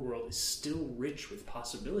the overworld is still rich with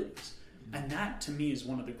possibilities. And that, to me, is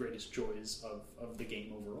one of the greatest joys of the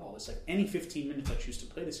game overall. It's like any 15 minutes I choose to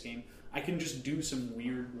play this game, I can just do some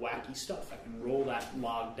weird, wacky stuff. I can roll that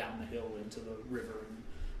log down the hill into the river and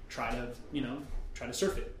try to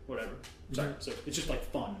surf it, whatever. Sorry. So it's just like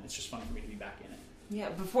fun. It's just fun for me to be back in it. Yeah,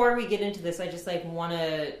 before we get into this, I just like want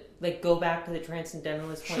to like go back to the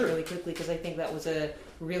transcendentalist point really quickly, because I think that was a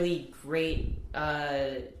really great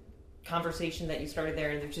conversation that you started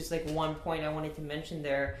there. And there's just like one point I wanted to mention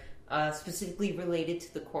there. Specifically related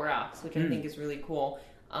to the Koroks, which I think is really cool.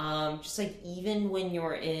 Just like even when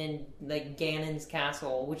you're in like Ganon's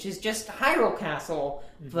castle, which is just Hyrule Castle,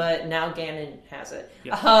 but now Ganon has it.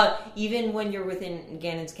 Even when you're within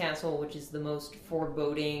Ganon's castle, which is the most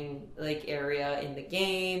foreboding like area in the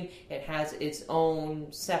game, it has its own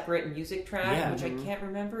separate music track, which I can't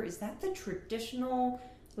remember. Is that the traditional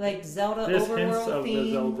like Zelda There's overworld hints of theme,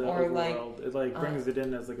 the Zelda or overworld. like it like brings it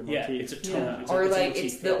in as like a motif. Yeah, it's a tone. or it's a like motif,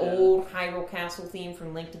 it's the old Hyrule Castle theme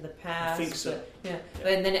from Link to the Past. I think so. But,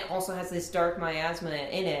 and then it also has this dark miasma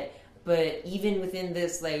in it. But even within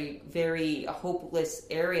this like very hopeless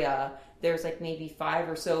area, there's like maybe 5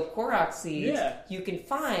 or so Korok seeds you can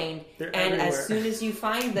find, They're and everywhere. as soon as you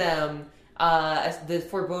find them. As the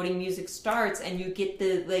foreboding music starts, and you get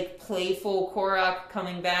the like playful Korok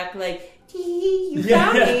coming back, like "You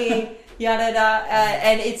found me," yada da,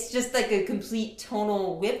 and it's just like a complete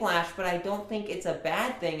tonal whiplash. But I don't think it's a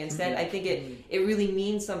bad thing. Instead, I think it really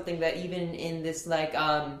means something that even in this like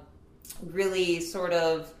really sort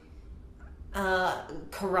of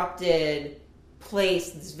corrupted place,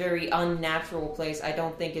 this very unnatural place, I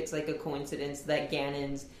don't think it's like a coincidence that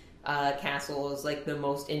Ganon's castle is like the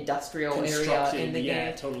most industrial area in the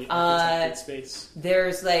game. Totally architected space.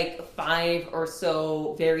 There's like 5 or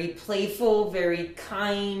so very playful, very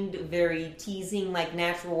kind, very teasing, like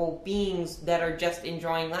natural beings that are just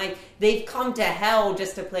enjoying life. They've come to hell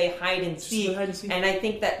just to play hide and seek. And I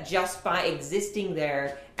think that just by existing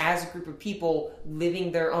there as a group of people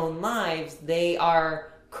living their own lives, they are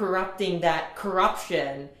corrupting that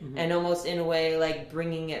corruption and almost in a way like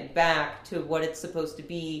bringing it back to what it's supposed to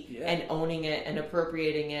be and owning it and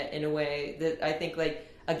appropriating it in a way that I think like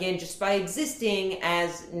again just by existing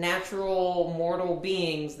as natural mortal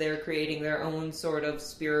beings, they're creating their own sort of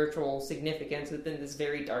spiritual significance within this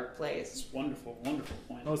very dark place. It's wonderful point.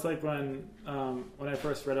 Well, it's like when I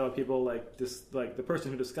first read about people like this, like the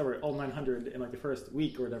person who discovered all 900 in like the first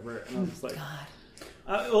week or whatever, and I was just like, God.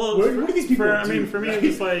 Well, what do these people do? For me, it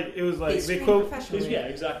was like the equivalent. Yeah,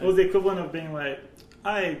 exactly. It was the equivalent of being like,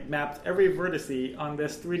 I mapped every vertice on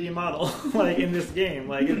this 3D model, like in this game.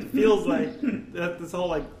 Like it feels like that. This whole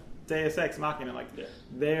like Deus Ex Machina, like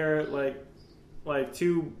they're like like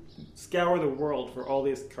to scour the world for all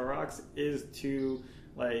these Koroks is to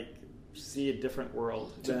like see a different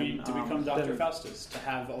world to become Dr. Faustus, to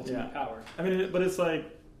have ultimate power. I mean, but it's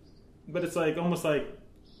like almost like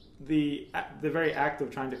the very act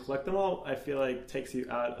of trying to collect them all, I feel like takes you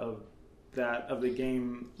out of the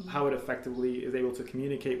game, how it effectively is able to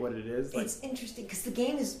communicate what it is. It's interesting because the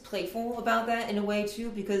game is playful about that in a way too,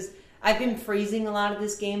 because I've been praising a lot of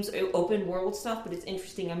this game's open world stuff, but it's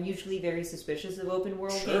interesting. I'm usually very suspicious of open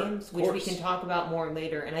world games, which we can talk about more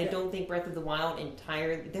later. And I don't think Breath of the Wild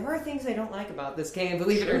entirely... There are things I don't like about this game,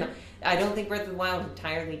 believe it or not. I don't think Breath of the Wild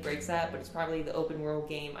entirely breaks that, but it's probably the open world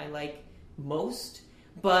game I like most.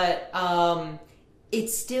 But it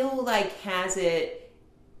still like has it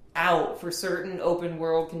out for certain open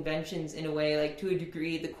world conventions in a way, like to a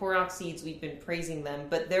degree. The Korok seeds, we've been praising them,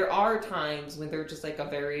 but there are times when they're just like a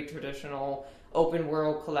very traditional open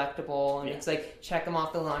world collectible, and it's like, check them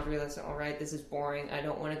off the laundry list. All right, this is boring. I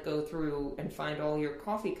don't want to go through and find all your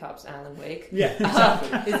coffee cups, Alan Wake. Yeah,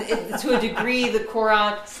 exactly. To a degree, the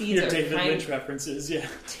Korok seeds your are David Lynch references. Yeah,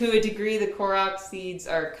 to a degree, the Korok seeds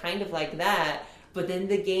are kind of like that. But then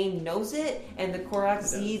the game knows it, and the Korok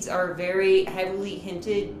seeds are very heavily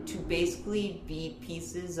hinted to basically be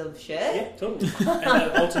pieces of shit. Yeah, totally.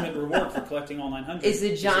 And the ultimate reward for collecting all 900 is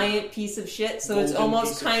a giant piece of shit. So it's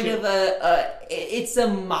almost kind of it's a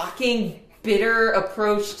mocking, bitter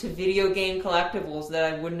approach to video game collectibles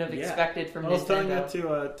that I wouldn't have expected from Nintendo. I was telling that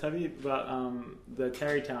to Tubby about the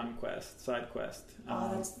Tarrytown side quest.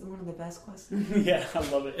 That's one of the best quests. Yeah, I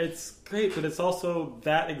love it. It's great, but it's also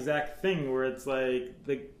that exact thing where it's like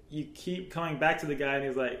you keep coming back to the guy and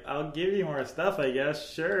he's like, "I'll give you more stuff, I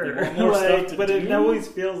guess, sure." You want more stuff to but do? it always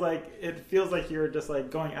feels like you're just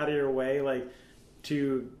like going out of your way, like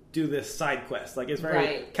to do this side quest. Like it's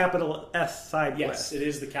very capital S side quest. Yes, it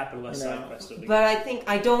is the capital S side quest of the game. But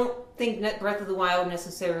I don't think Breath of the Wild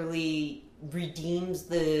necessarily redeems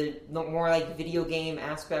the more like video game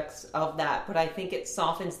aspects of that, but I think it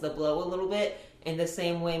softens the blow a little bit in the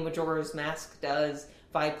same way Majora's Mask does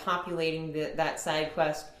by populating that side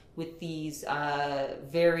quest with these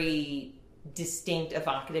very distinct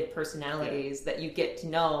evocative personalities that you get to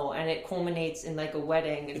know, and it culminates in like a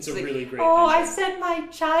wedding, and it's like, really great ending. I ending. sent my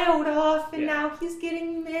child off and now he's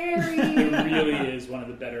getting married. It really is one of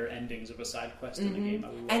the better endings of a side quest in the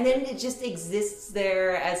game. And then it just exists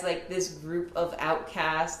there as like this group of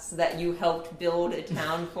outcasts that you helped build a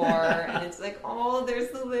town for, and it's like, oh, there's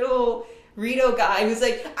the little Rito guy who's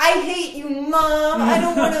like, I hate you, Mom. I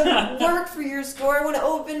don't want to work for your store. I want to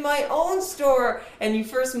open my own store. And you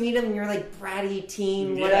first meet him and you're like bratty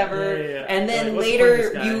teen, whatever. And then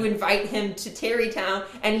later you invite him to Tarrytown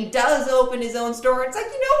and he does open his own store. It's like,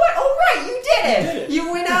 you know what? Oh, right, you did it. You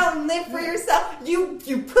went out and lived for yourself. You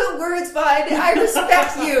put words behind it. I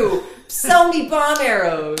respect you. Sell me bomb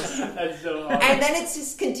arrows. That's so hard. And then it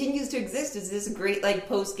just continues to exist as this great like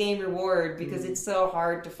post-game reward because it's so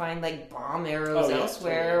hard to find like bomb arrows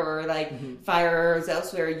elsewhere or like fire arrows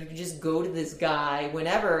elsewhere. You can just go to this guy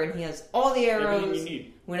whenever and he has all the arrows. Everything you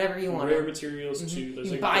need. Whenever you want. Rare materials too.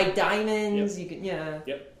 You can buy diamonds. You can,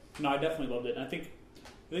 Yep. No, I definitely loved it. And I think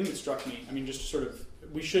the thing that struck me, I mean, just sort of,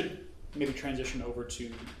 we should maybe transition over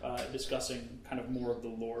to discussing kind of more of the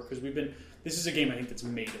lore, because this is a game I think that's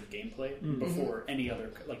made of gameplay before any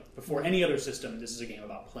other system. This is a game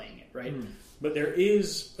about playing it, right? But there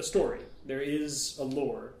is a story, there is a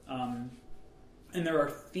lore, and there are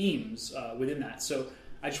themes within that. So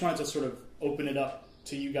I just wanted to sort of open it up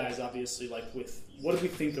to you guys, obviously, like with what do we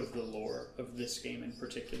think of the lore of this game in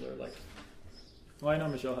particular, like. Well, I know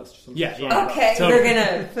Michelle has some. Okay, so, you're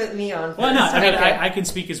gonna put me on. Well, no, I mean, I can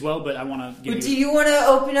speak as well, but I want to. Do you want to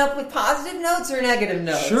open up with positive notes or negative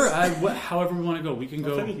notes? Sure, however we want to go. We can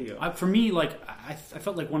go. For me, like I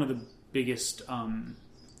felt like one of the biggest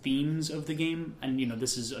themes of the game, and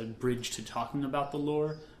this is a bridge to talking about the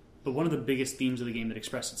lore. But one of the biggest themes of the game that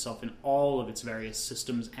expressed itself in all of its various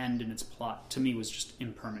systems and in its plot, to me, was just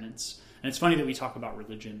impermanence. And it's funny that we talk about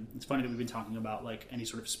religion. It's funny that we've been talking about like any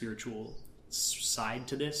sort of spiritual side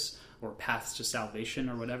to this or paths to salvation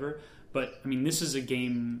or whatever, but I mean, this is a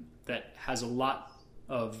game that has a lot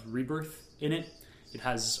of rebirth in it. It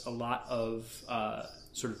has a lot of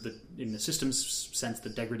sort of in the system's sense, the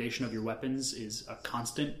degradation of your weapons is a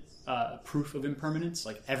constant proof of impermanence.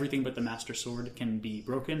 Like everything but the Master Sword can be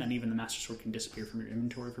broken, and even the Master Sword can disappear from your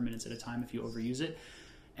inventory for minutes at a time if you overuse it.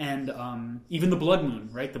 And even the Blood Moon,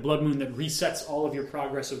 right? The Blood Moon that resets all of your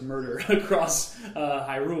progress of murder across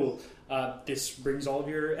Hyrule. This brings all of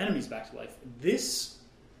your enemies back to life. This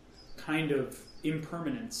kind of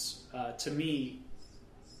impermanence, to me,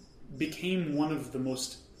 became one of the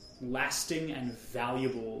most lasting and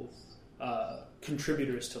valuable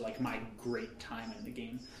contributors to like my great time in the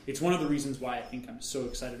game. It's one of the reasons why I think I'm so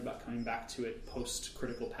excited about coming back to it post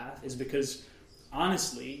Critical Path, is because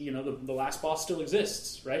honestly, you know, the last boss still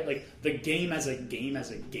exists, right? Like the game as a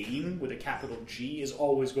game with a capital G is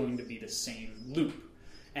always going to be the same loop.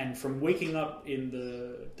 And from waking up in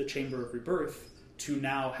the Chamber of Rebirth to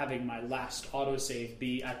now having my last autosave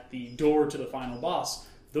be at the door to the final boss,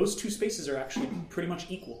 those two spaces are actually pretty much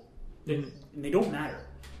equal. And they don't matter.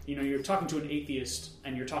 You know, you're talking to an atheist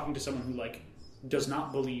and you're talking to someone who like does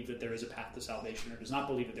not believe that there is a path to salvation or does not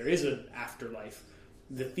believe that there is an afterlife.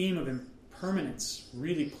 The theme of impermanence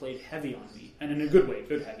really played heavy on me, and in a good way,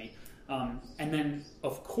 good heavy. And then,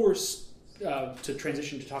 of course, to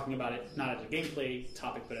transition to talking about it not as a gameplay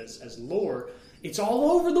topic but as lore, it's all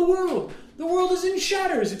over the world. The world is in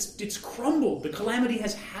shatters. It's crumbled. The calamity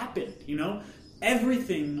has happened. You know,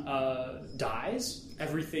 everything dies.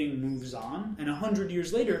 Everything moves on, and 100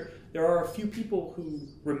 years later, there are a few people who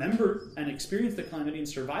remember and experienced the calamity and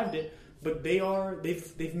survived it, but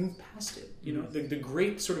they've moved past it. You know, the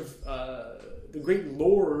great sort of the great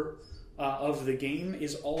lore of the game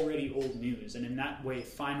is already old news, and in that way,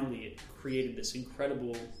 finally, it created this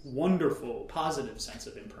incredible, wonderful, positive sense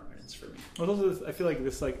of impermanence for me. Well, also, I feel like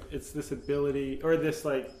it's this ability or this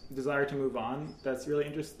like desire to move on that's really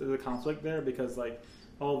interesting. There's a conflict there because like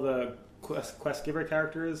all the quest giver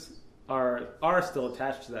characters are still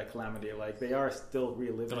attached to that calamity. Like they are still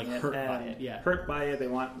reliving like it, hurt by it. Yeah, hurt by it. They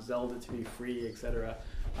want Zelda to be free, etc.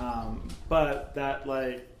 But that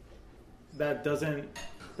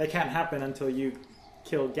can't happen until you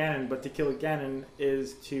kill Ganon. But to kill Ganon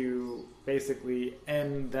is to basically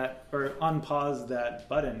end that or unpause that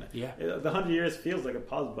button. Yeah, the 100 years feels like a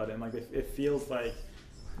pause button. Like it feels like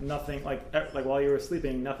nothing, like while you were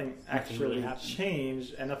sleeping, nothing actually really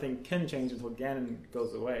changed, and nothing can change until Ganon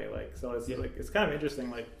goes away. Like so, it's like it's kind of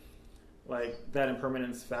interesting, like that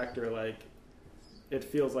impermanence factor. Like it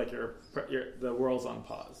feels like the world's on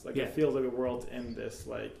pause. Like it feels like the world's in this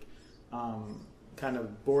like kind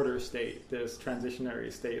of border state, this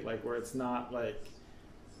transitionary state, like where it's not like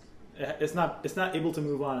it's not able to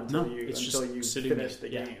move on until you finish the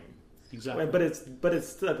game. Exactly. But it's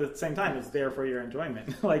at the same time it's there for your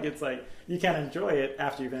enjoyment. Like it's like you can't enjoy it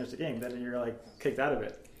after you finish the game. Then you're like kicked out of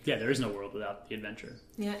it. Yeah, there is no world without the adventure.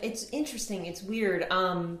 Yeah, it's interesting. It's weird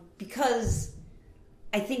because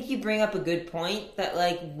I think you bring up a good point that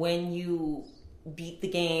like when you beat the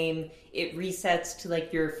game, it resets to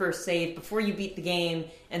like your first save before you beat the game,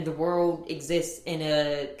 and the world exists in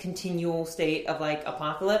a continual state of like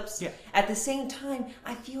apocalypse. Yeah. At the same time,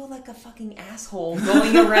 I feel like a fucking asshole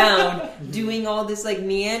going around doing all this like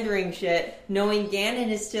meandering shit, knowing Ganon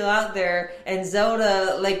is still out there and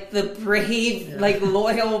Zelda, like the brave, like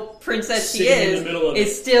loyal princess she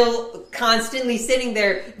is still constantly sitting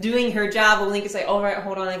there doing her job. Link is like, all right,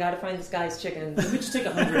 hold on, I gotta find this guy's chickens. Let me just take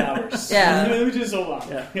 100 hours. Yeah. Let me just hold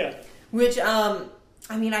on. Yeah. Which, I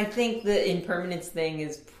mean, I think the impermanence thing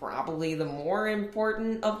is probably the more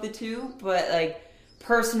important of the two, but, like,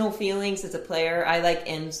 personal feelings as a player, I, like,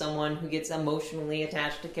 am someone who gets emotionally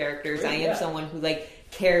attached to characters. I am someone who,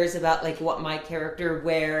 like, cares about, like, what my character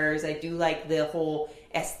wears. I do like the whole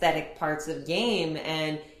aesthetic parts of game,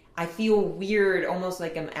 and I feel weird, almost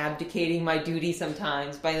like I'm abdicating my duty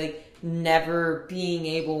sometimes by, like, never being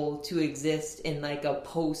able to exist in, like, a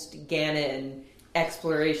post-Ganon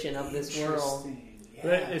exploration of this world. Yeah.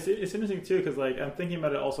 But it's interesting too because like I'm thinking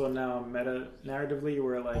about it also now meta narratively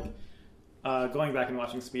where like going back and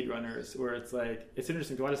watching speedrunners where it's like it's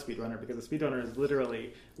interesting to watch a speedrunner because a speedrunner is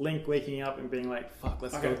literally Link waking up and being like fuck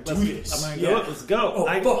let's go let's go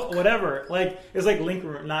whatever, like it's like Link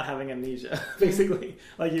not having amnesia basically.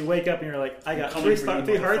 Like you wake up and you're like I got three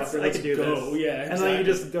hearts, I can do this, and then you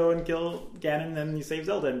just go and kill Ganon and then you save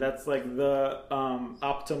Zelda, and that's like the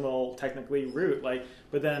optimal technically route. Like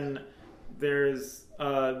but then there's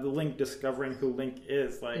the Link discovering who Link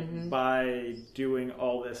is, like by doing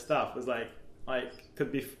all this stuff is like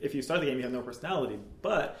could be if you start the game you have no personality,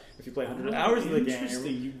 but if you play 100 hours of the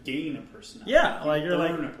game, you gain a personality. Yeah, like you're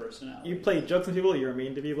like a personality. You play jokes on people, you're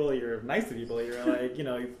mean to people, you're nice to people, you're like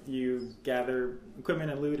you gather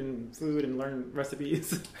equipment and loot and food and learn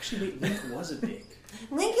recipes. Actually, wait, Link was a dick.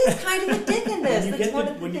 Link is kind of a dick in this.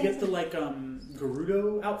 When you get the like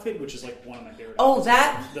Gerudo outfit, which is like one of my favorite. Oh,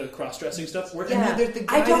 outfits, the cross-dressing stuff. Where, the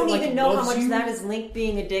I don't even know how much that is Link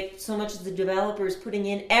being a dick, so much as the developers putting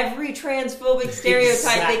in every transphobic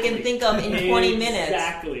stereotype they can think of in 20 minutes.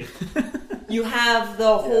 Exactly. You have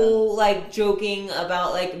the whole like joking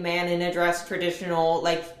about like man in a dress traditional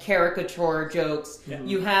like caricature jokes. Yeah.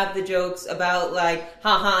 You have the jokes about like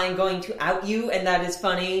haha I'm going to out you and that is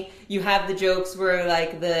funny. You have the jokes where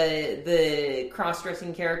like the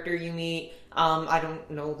cross-dressing character you meet. I don't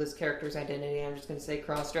know this character's identity. I'm just going to say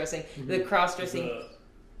cross-dressing. The cross-dressing. The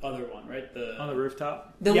other one, right? On the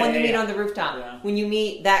rooftop. The one you meet on the rooftop. Yeah. When you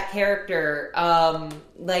meet that character,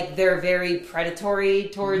 like they're very predatory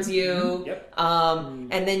towards you. Yep.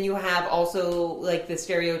 And then you have also like the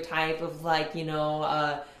stereotype of like,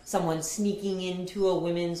 someone sneaking into a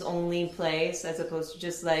women's only place as opposed to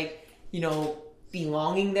just like,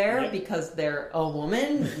 belonging there because they're a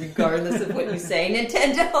woman, regardless of what you say,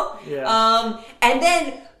 Nintendo. Yeah. And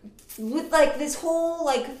then with like this whole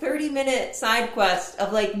like 30-minute side quest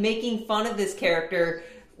of like making fun of this character,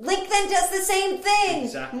 Link then does the same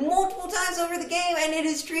thing multiple times over the game, and it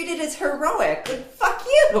is treated as heroic. Like, fuck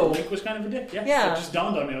you! Link was kind of a dick, yeah. It just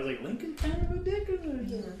dawned on me. I was like, Link is kind of a dick?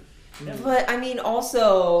 Yeah. But, I mean,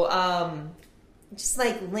 also, just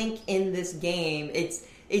like Link in this game, it's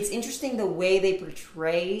interesting the way they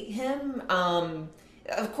portray him.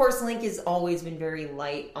 Of course, Link has always been very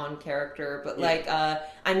light on character, but like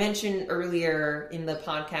I mentioned earlier in the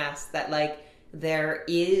podcast that like there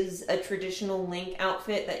is a traditional Link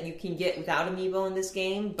outfit that you can get without amiibo in this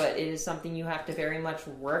game, but it is something you have to very much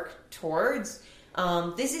work towards.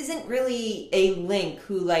 This isn't really a Link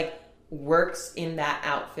who like works in that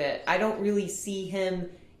outfit. I don't really see him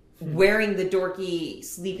wearing the dorky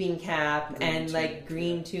sleeping cap and like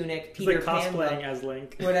green tunic, Peter He's like Pan cosplaying as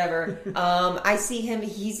Link. whatever. I see him.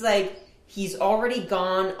 He's already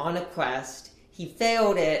gone on a quest. He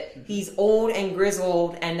failed it. He's old and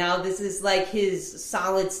grizzled, and now this is like his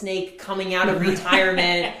Solid Snake coming out of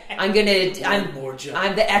retirement. I'm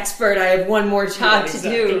the expert. I have one more job to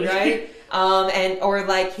do, right? Or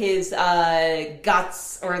like his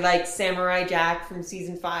Guts, or like Samurai Jack from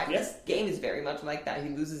season 5. Yes. This game is very much like that. He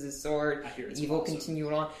loses his sword. I hear it's Evil awesome.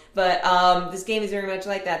 continue on, but this game is very much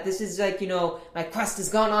like that. This is like my quest has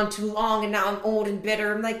gone on too long, and now I'm old and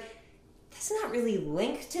bitter. I'm like, that's not really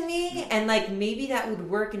Link to me, and like maybe that would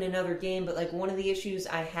work in another game, but like one of the issues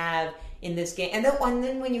I have in this game, and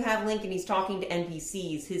then when you have Link and he's talking to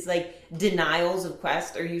NPCs, his like denials of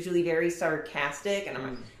quest are usually very sarcastic, and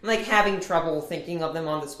I'm like having trouble thinking of them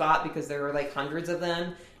on the spot because there are like hundreds of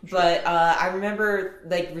them. But I remember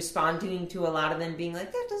like responding to a lot of them being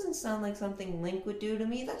like, that doesn't sound like something Link would do to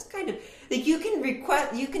me. That's kind of like you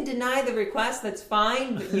can deny the request, that's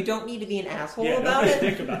fine, but you don't need to be an asshole about it.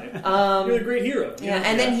 Think about it. You're a great hero.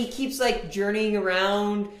 Then he keeps like journeying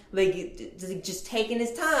around, like just taking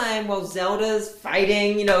his time while Zelda's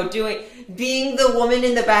fighting, being the woman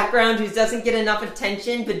in the background who doesn't get enough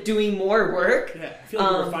attention but doing more work. Yeah, I feel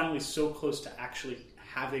like we're finally so close to actually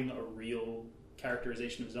having a real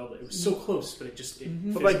characterization of Zelda. It was so close, but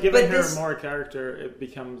But by giving her more character, it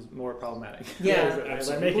becomes more problematic. Yeah,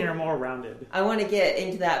 by making her more rounded. I want to get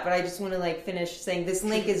into that, but I just want to like finish saying this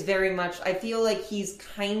Link is very much. I feel like he's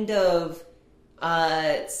kind of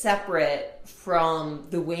separate from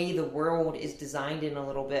the way the world is designed in a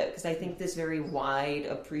little bit, because I think this very wide,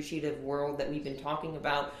 appreciative world that we've been talking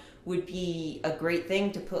about would be a great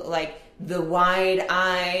thing to put like the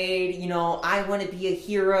wide-eyed, I want to be a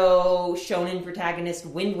hero shonen protagonist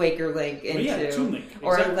Wind Waker Link into, Toon Link.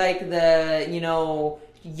 or Exactly. like the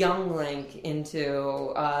young Link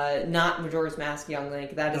into not Majora's Mask young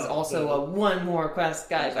Link. That is also a one more quest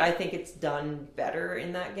guy, but I think it's done better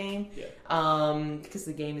in that game because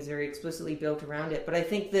the game is very explicitly built around it. But I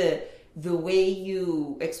think the way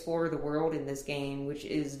you explore the world in this game, which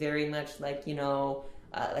is very much like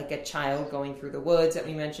like a child going through the woods that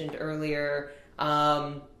we mentioned earlier,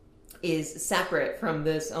 is separate from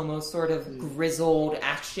this almost sort of grizzled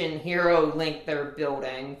action hero Link they're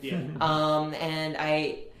building. Yeah. And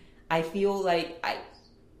I feel like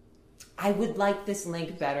I would like this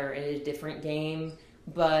Link better in a different game,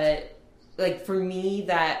 but like for me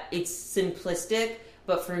that it's simplistic.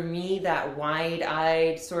 But for me, that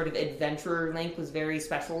wide-eyed sort of adventurer Link was very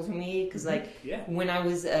special to me because, when I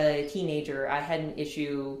was a teenager, I had an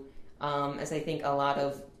issue, as I think a lot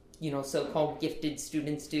of so-called gifted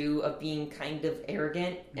students do, of being kind of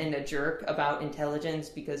arrogant and a jerk about intelligence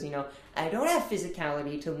because I don't have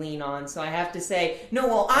physicality to lean on, so I have to say, no,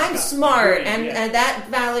 well, I'm smart, and that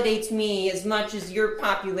validates me as much as your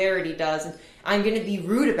popularity does, and I'm going to be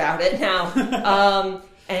rude about it now.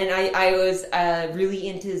 And I was really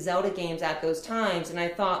into Zelda games at those times, and I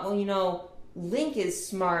thought, well, Link is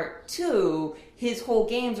smart too. his whole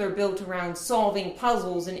games are built around solving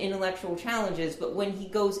puzzles and intellectual challenges, but when he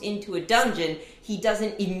goes into a dungeon, he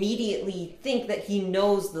doesn't immediately think that he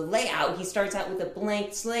knows the layout. He starts out with a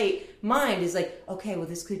blank slate. Mind is like, okay, well,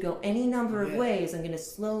 this could go any number of ways. I'm going to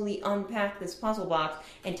slowly unpack this puzzle box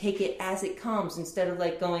and take it as it comes, instead of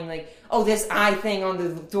like going like, oh, this eye thing on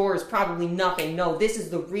the door is probably nothing. No, this is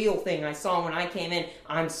the real thing I saw when I came in.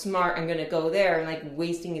 I'm smart. I'm going to go there, and like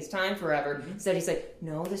wasting his time forever. Instead, he's like,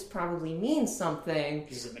 no, this probably means something.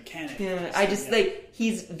 He's a mechanic. Yeah, I just like,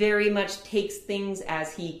 he's very much takes things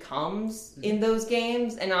as he comes in those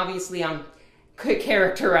games, and obviously I'm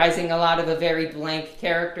characterizing a lot of a very blank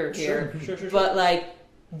character here. Sure. But like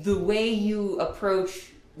the way you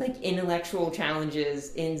approach like intellectual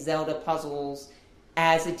challenges in Zelda puzzles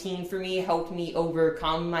as a teen for me helped me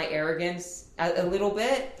overcome my arrogance a little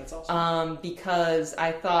bit. That's awesome. Because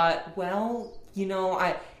I thought, well,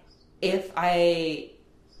 if I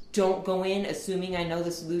don't go in assuming I know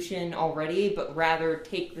the solution already, but rather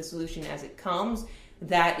take the solution as it comes,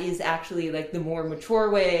 that is actually like the more mature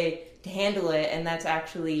way to handle it, and that's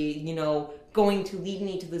actually, going to lead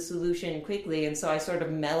me to the solution quickly. And so I sort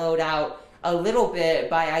of mellowed out a little bit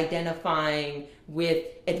by identifying with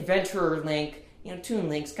Adventurer Link. Toon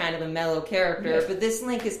Link's kind of a mellow character, but this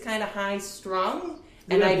Link is kind of high-strung,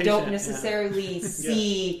 and I don't necessarily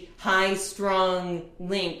see high-strung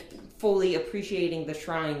Link fully appreciating the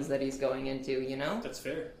shrines that he's going into, That's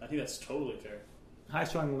fair. I think that's totally fair.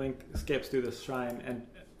 High-strung Link skips through the shrine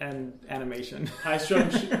and animation.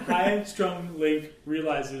 High-strung Link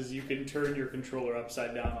realizes you can turn your controller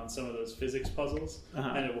upside down on some of those physics puzzles,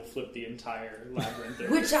 and it will flip the entire labyrinth.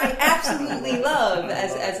 Which I absolutely love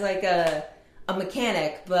as like a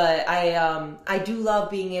mechanic, but I do love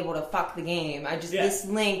being able to fuck the game. This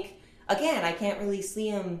Link, again, I can't really see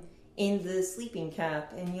him in the sleeping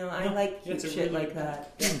cap, and I like cute shit really like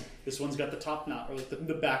that. Yeah. This one's got the top knot, or like the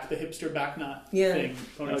hipster back knot thing,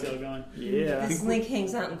 ponytail going. Yeah. This Link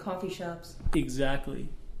hangs out in coffee shops. Exactly.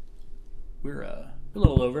 We're a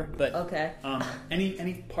little over, but okay.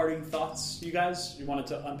 Any parting thoughts, you guys? You wanted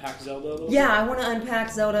to unpack Zelda a little? Yeah, I want to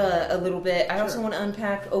unpack Zelda a little bit. I also want to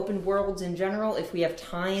unpack open worlds in general if we have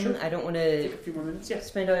time. Sure. I don't want to take a few more minutes. Yeah,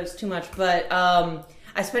 spend too much, but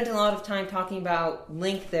I spent a lot of time talking about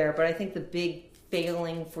Link there, but I think the big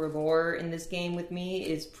failing for lore in this game with me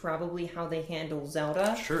is probably how they handle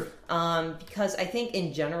Zelda. Sure. Because I think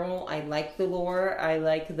in general, I like the lore. I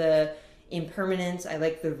like the impermanence. I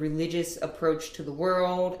like the religious approach to the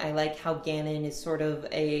world. I like how Ganon is sort of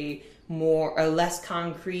a less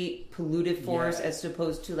concrete, polluted force as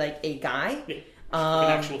opposed to like a guy. Yeah.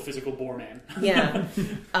 An actual physical boar man. Yeah.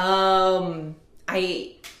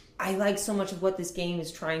 I like so much of what this game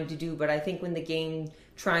is trying to do, but I think when the game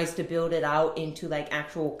tries to build it out into like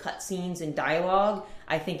actual cutscenes and dialogue,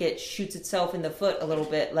 I think it shoots itself in the foot a little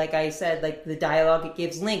bit. Like I said, like the dialogue it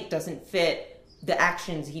gives Link doesn't fit the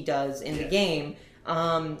actions he does in the game.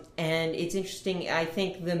 And it's interesting. I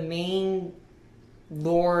think the main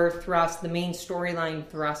lore thrust, the main storyline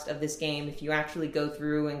thrust of this game, if you actually go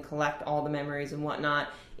through and collect all the memories and whatnot,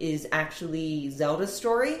 is actually Zelda's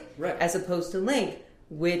story as opposed to Link,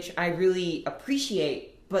 which I really appreciate.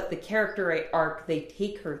 But the character arc they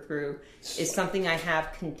take her through is something I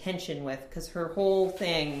have contention with, because her whole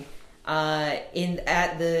thing at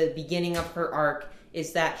the beginning of her arc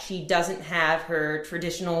is that she doesn't have her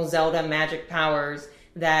traditional Zelda magic powers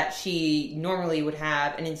that she normally would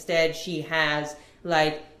have, and instead she has,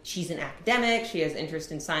 like, she's an academic, she has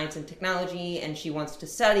interest in science and technology, and she wants to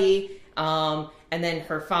study, and then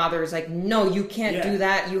her father's like, no, you can't do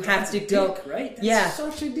that, you have to go... Dick, right? That's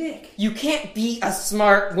such a dick. You can't be a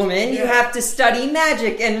smart woman, you have to study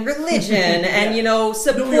magic and religion, and,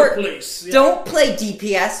 support... Know your place. Yeah. Don't play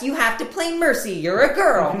DPS, you have to play Mercy, you're a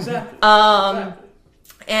girl. Exactly.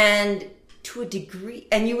 And to a degree,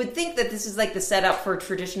 and you would think that this is like the setup for a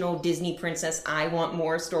traditional Disney princess I want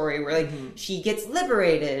more story, where she gets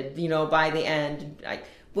liberated, by the end.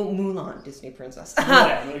 Mulan, Disney princess.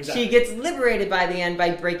 Exactly. She gets liberated by the end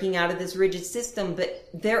by breaking out of this rigid system, but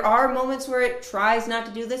there are moments where it tries not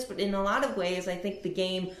to do this, but in a lot of ways I think the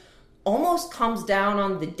game almost comes down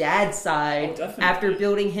on the dad's side after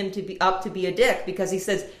building him to be a dick, because he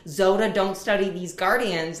says, Zelda, don't study these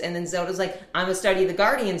guardians, and then Zelda's like, I'm gonna study the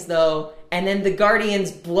guardians though, and then the guardians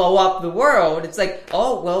blow up the world. It's like,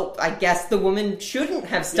 oh, well, I guess the woman shouldn't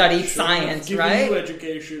have studied science, right? You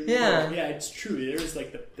education. Yeah. Yeah, it's true. There's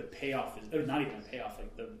like the payoff, or not even a payoff,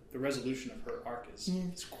 like the resolution of her arc is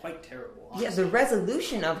it's quite terrible. Honestly. Yeah, the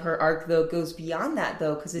resolution of her arc, though, goes beyond that,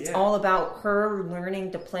 though, because it's all about her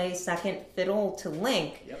learning to play second fiddle to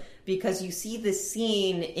Link. Yep. because you see this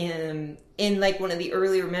scene in like one of the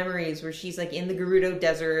earlier memories where she's like in the Gerudo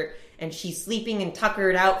Desert and she's sleeping and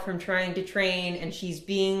tuckered out from trying to train, and she's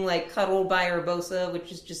being like cuddled by Urbosa,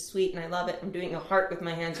 which is just sweet, and I love it. I'm doing a heart with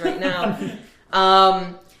my hands right now.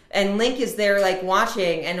 And Link is there like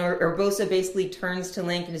watching, and Urbosa basically turns to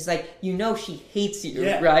Link and is like, you know she hates you,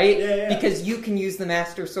 right? Yeah. Because you can use the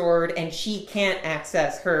Master Sword and she can't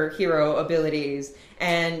access her hero abilities.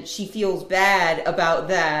 And she feels bad about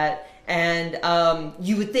that. And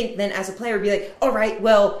you would think then as a player be like, all right,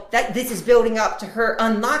 well, this is building up to her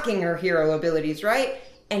unlocking her hero abilities, right?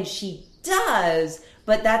 And she does,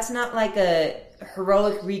 but that's not like a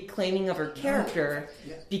heroic reclaiming of her character.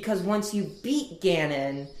 Because once you beat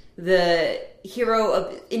Ganon, her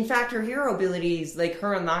hero abilities, like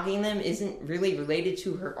her unlocking them, isn't really related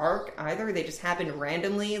to her arc either. They just happen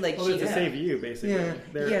randomly. Like to save you, basically.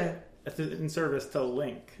 Yeah. In service to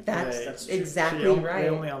Link. That's exactly right. They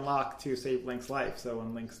only unlock to save Link's life, so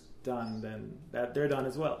when Link's done, then they're done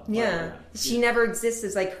as well. Yeah. She never exists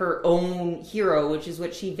as like her own hero, which is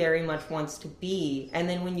what she very much wants to be. And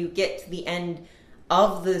then when you get to the end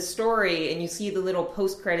of the story and you see the little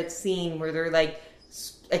post-credits scene where they're like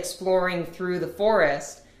exploring through the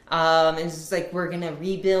forest, and it's just like, we're gonna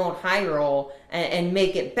rebuild Hyrule and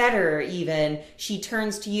make it better even, she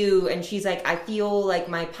turns to you and she's like, I feel like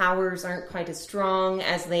my powers aren't quite as strong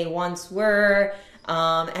as they once were,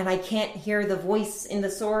 and I can't hear the voice in the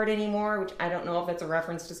sword anymore, which I don't know if that's a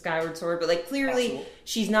reference to Skyward Sword, but like clearly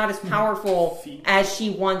she's not as powerful as she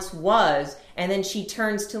once was. And then she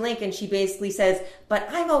turns to Link and she basically says, but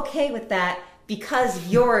I'm okay with that because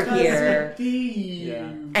you're here.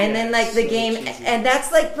 And then like the game, and that's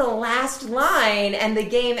like the last line, and the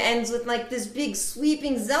game ends with like this big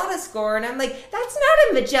sweeping Zelda score, and I'm like, that's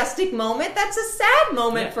not a majestic moment, that's a sad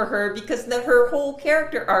moment for her, because her whole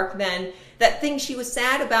character arc then, that thing she was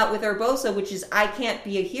sad about with Urbosa, which is I can't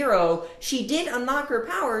be a hero, she did unlock her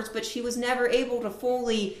powers, but she was never able to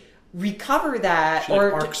fully recover that. She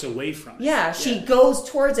arcs away from it. Yeah, she goes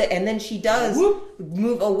towards it, and then she does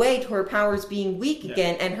move away to her powers being weak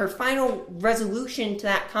again, and her final resolution to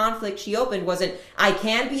that conflict she opened wasn't, I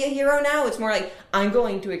can be a hero now, it's more like, I'm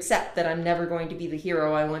going to accept that I'm never going to be the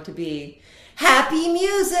hero I want to be. Happy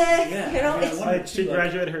music! She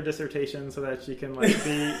graduated her dissertation so that she can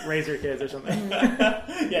raise her kids or something.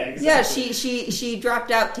 Exactly. Yeah, she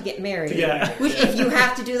dropped out to get married. Which, if you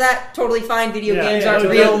have to do that, totally fine. Video games are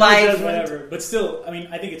real life. Whatever. But still, I mean,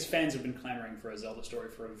 I think its fans have been clamoring for a Zelda story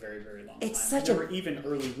for a very, very long time. There were even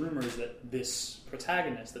early rumors that this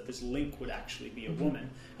protagonist, that this Link would actually be a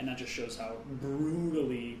woman, and that just shows how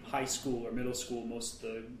brutally high school or middle school most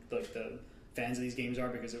of the fans of these games are,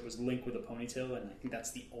 because it was Link with a ponytail, and I think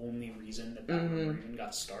that's the only reason that rumor even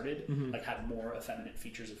got started. Like, had more effeminate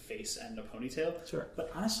features of face and a ponytail. Sure.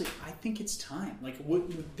 But honestly, I think it's time. Like,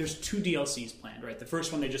 there's 2 DLCs planned, right? The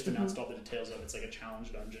first one they just announced all the details of. It's like a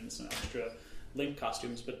challenge dungeon, some extra Link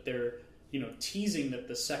costumes, but they're teasing that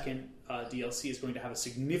the second DLC is going to have a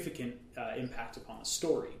significant impact upon the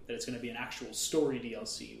story. That it's going to be an actual story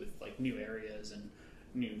DLC with like new areas and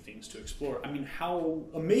new things to explore. I mean, how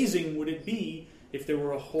amazing would it be if there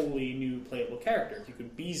were a wholly new playable character? If you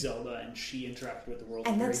could be Zelda and she interacted with the world.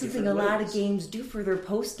 And that's something a lot of games do for their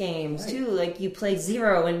post games too. Like you play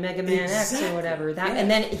Zero in Mega Man X or whatever,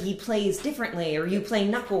 and then he plays differently, or you play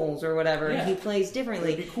Knuckles or whatever, and he plays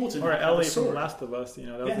differently. It'd be cool to or Ellie from Last of Us.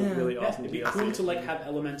 That would be really awesome. It'd be cool to like have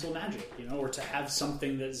elemental magic, or to have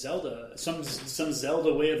something that some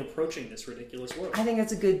Zelda way of approaching this ridiculous world. I think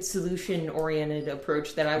that's a good solution-oriented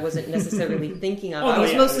approach that I wasn't necessarily thinking of. I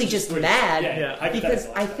was mostly just mad. Because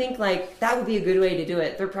I think like that would be a good way to do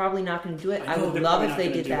it. They're probably not going to do it. I would love if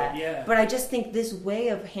they did that. But I just think this way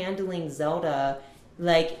of handling Zelda,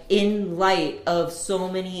 like in light of so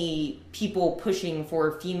many people pushing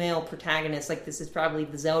for female protagonists, like this is probably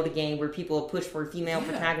the Zelda game where people have pushed for female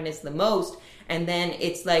protagonists the most, and then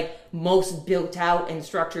it's like most built out and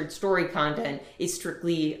structured story content is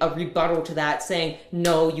strictly a rebuttal to that, saying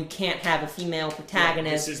no, you can't have a female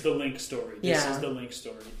protagonist. This is the Link story. This is the Link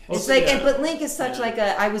story. It's like, but Link is such like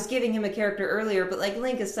a. I was giving him a character earlier, but like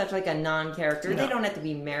Link is such like a non-character. No. They don't have to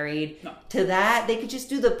be married to that. They could just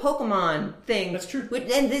do the Pokemon thing. That's true.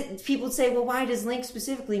 And people would say, well, why does Link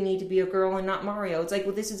specifically need to be a girl and not Mario? It's like,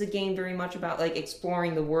 well, this is a game very much about like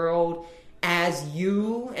exploring the world as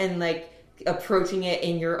you and like approaching it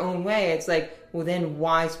in your own way. It's like, well, then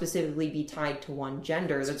why specifically be tied to one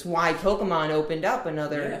gender? That's why Pokemon opened up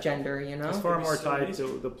another gender, It's far more tied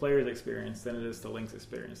to the player's experience than it is to Link's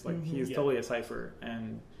experience. Like, he's totally a Cypher,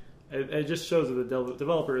 and it just shows that the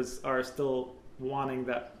developers are still wanting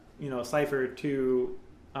that, Cypher to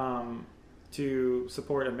to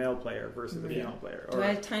support a male player versus a female player. Do I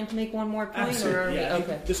have time to make one more point? Absolutely. Or Yeah,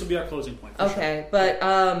 okay. This will be our closing point. For Okay, but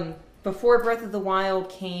before Breath of the Wild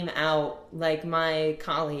came out, like my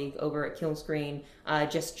colleague over at Killscreen,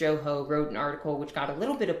 Just Joho, wrote an article which got a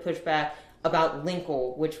little bit of pushback about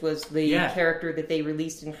Linkle, which was the character that they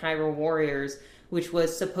released in Hyrule Warriors, which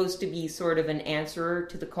was supposed to be sort of an answer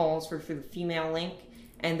to the calls for the female Link.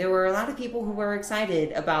 And there were a lot of people who were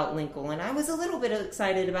excited about Linkle, and I was a little bit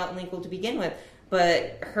excited about Linkle to begin with.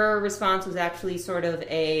 But her response was actually sort of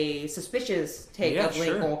a suspicious take of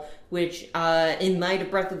Linkle, which, in light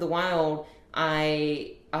of Breath of the Wild,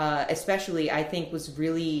 I think was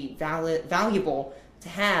really valuable to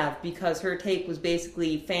have, because her take was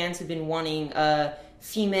basically fans have been wanting a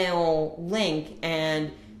female Link,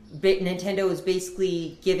 and Nintendo is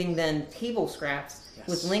basically giving them table scraps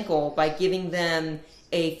with Linkle by giving them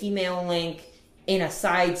a female Link in a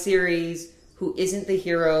side series who isn't the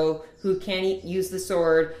hero, who can't use the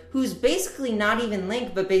sword, who's basically not even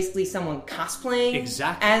Link, but basically someone cosplaying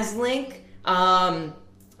as Link,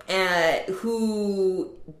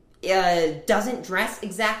 who doesn't dress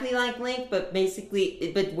exactly like Link, but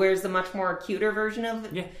wears the much more cuter version of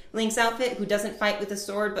Link's outfit, who doesn't fight with a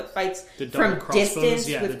sword, but fights from distance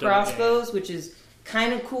with crossbows, which is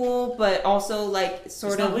kind of cool, but also like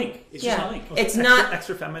sort it's of not Link. It's just not Link. It's not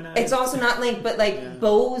extra feminine. It's also not Link, but like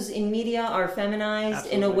bows in media are feminized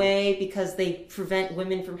in a way because they prevent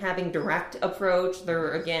women from having direct approach.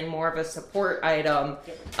 They're again more of a support item,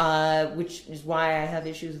 which is why I have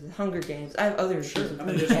issues with Hunger Games. I have other issues.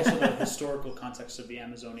 With there's also the historical context of the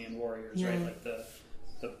Amazonian warriors, right? Like the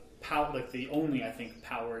power, like the only I think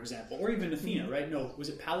power example, or even Athena, right? No, was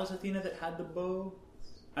it Pallas Athena that had the bow?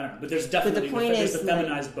 I don't know, but there's definitely there's the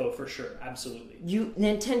feminized bow for sure, absolutely.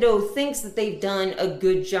 Nintendo thinks that they've done a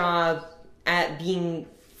good job at being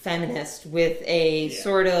feminist with a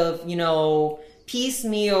sort of,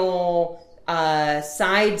 piecemeal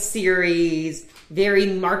side series, very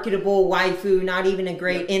marketable waifu, not even a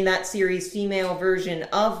great in that series female version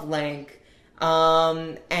of Link.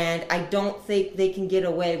 And I don't think they can get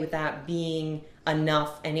away with that being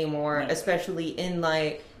enough anymore, especially in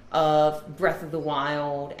light of Breath of the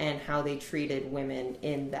Wild and how they treated women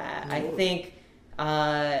in that. I think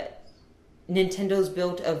Nintendo's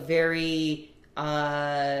built a very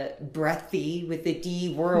breathy, with the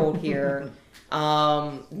D, world here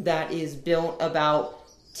that is built about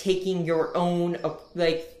taking your own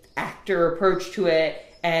actor approach to it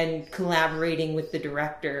and collaborating with the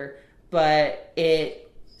director, but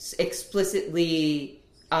it explicitly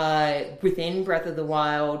within Breath of the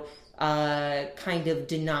Wild kind of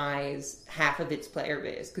denies half of its player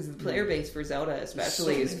base, because the player base for Zelda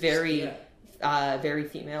especially is very very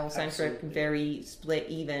female centric, very split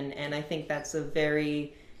even, and I think that's a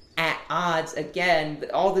very at odds. Again,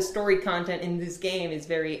 all the story content in this game is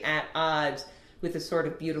very at odds with the sort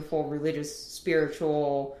of beautiful religious,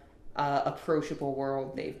 spiritual, approachable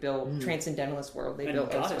world they've built, transcendentalist world they've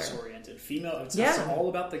built elsewhere. And goddess-oriented. Female, it's all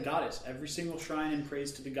about the goddess. Every single shrine and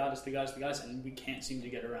praise to the goddess, and we can't seem to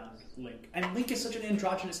get around Link. And Link is such an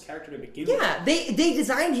androgynous character to begin with. Yeah, they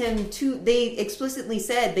designed him to, they explicitly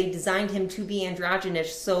said they designed him to be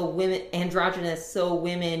androgynous so women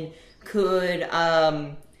could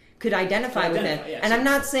identify with him. Yes. And I'm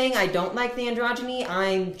not saying I don't like the androgyny.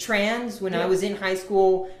 I'm trans. When I was in high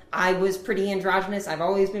school, I was pretty androgynous. I've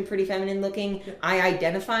always been pretty feminine looking. Yeah. I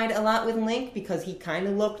identified a lot with Link because he kind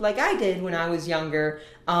of looked like I did when I was younger.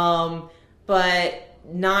 But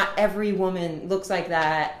not every woman looks like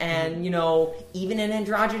that. And, even an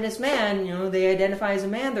androgynous man, they identify as a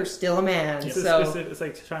man, they're still a man. Yeah. So it's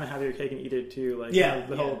like trying to have your cake and eat it too. Like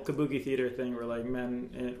the whole kabuki theater thing where like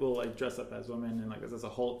men will dress up as women, and like there's a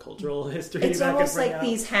whole cultural history. It's almost like out.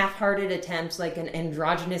 These half-hearted attempts, like an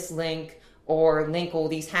androgynous Link or Linkle,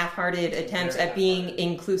 these half-hearted attempts at being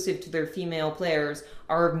inclusive to their female players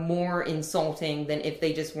are more insulting than if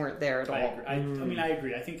they just weren't there at all. I agree. I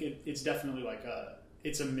agree. I think it's definitely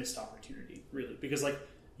it's a missed opportunity, really, because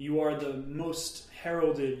you are the most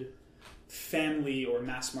heralded family or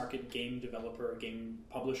mass market game developer or game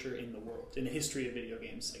publisher in the world, in the history of video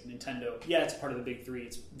games. Like Nintendo, it's part of the big three.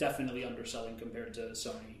 It's definitely underselling compared to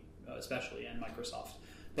Sony, especially, and Microsoft.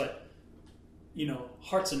 But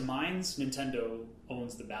Hearts and Minds, Nintendo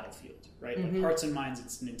owns the battlefield, right? Mm-hmm. Hearts and Minds,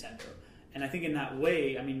 it's Nintendo. And I think in that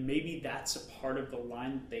way, maybe that's a part of the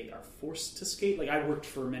line they are forced to skate. I worked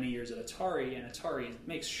for many years at Atari, and Atari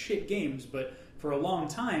makes shit games, but for a long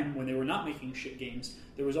time, when they were not making shit games,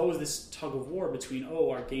 there was always this tug of war between,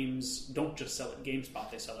 our games don't just sell at GameSpot,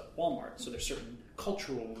 they sell at Walmart. So there's certain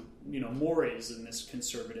cultural, mores in this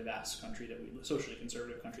conservative-ass country socially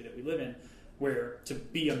conservative country that we live in. where to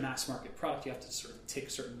be a mass market product, you have to sort of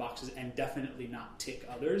tick certain boxes and definitely not tick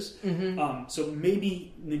others. So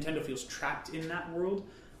maybe Nintendo feels trapped in that world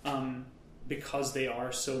because they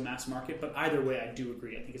are so mass market. But either way, I do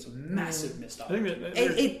agree. I think it's a massive missed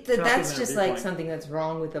opportunity. That's just like something that's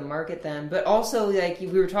wrong with the market then. But also, like we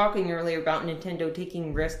were talking earlier about Nintendo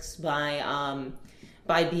taking risks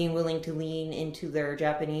by being willing to lean into their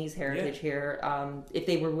Japanese heritage here. If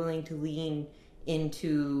they were willing to lean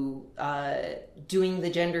into doing the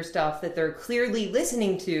gender stuff that they're clearly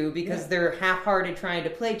listening to because they're half-hearted trying to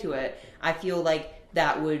play to it, I feel like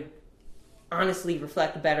that would honestly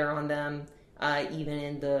reflect better on them, even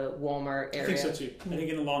in the Walmart area. I think so too. I think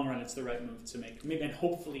in the long run it's the right move to make. Maybe, and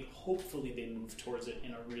hopefully they move towards it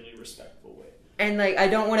in a really respectful way. And like, I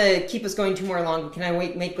don't want to keep us going too more long, but can I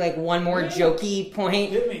make like one more jokey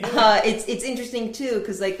point? Hit me. It's interesting too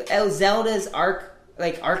because like Zelda's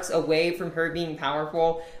arcs away from her being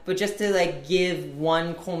powerful, but just to like give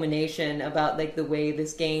one culmination about like the way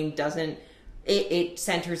this game doesn't. It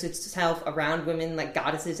centers itself around women like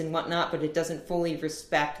goddesses and whatnot, but it doesn't fully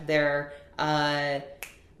respect their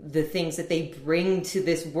the things that they bring to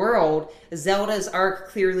this world. Zelda's arc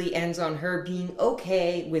clearly ends on her being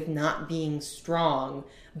okay with not being strong,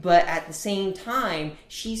 but at the same time,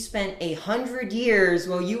 she spent 100 years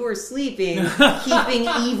while you were sleeping keeping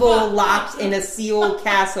evil locked in a sealed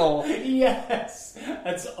castle. Yes,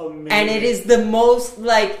 that's amazing. And it is the most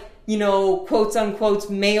like, you know, quotes unquote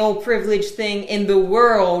male privilege thing in the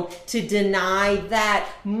world to deny that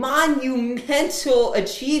monumental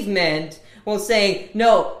achievement while saying,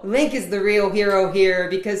 no, Link is the real hero here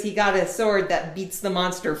because he got a sword that beats the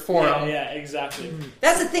monster for him. Yeah, exactly.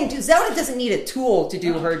 That's the thing, too. Zelda doesn't need a tool to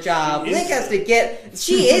do her job. Link has to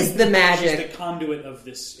she is the magic. She's the conduit of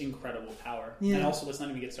this incredible power. Yeah. And also, let's not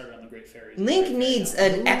even get started on the Great Fairies. Link needs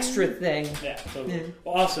an extra thing. Yeah, totally. Yeah.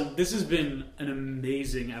 Well, awesome. This has been an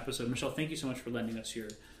amazing episode. Michelle, thank you so much for lending us your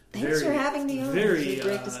Thanks for having me on. Very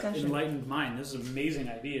great discussion. Enlightened mind. This is amazing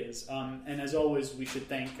ideas. And as always, we should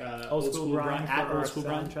thank Old School Brian at Old School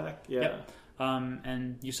Brian track. Yeah. Yep.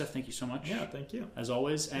 And Yusef, thank you so much. Yeah, thank you. As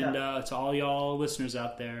always. And to all y'all listeners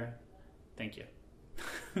out there, thank you.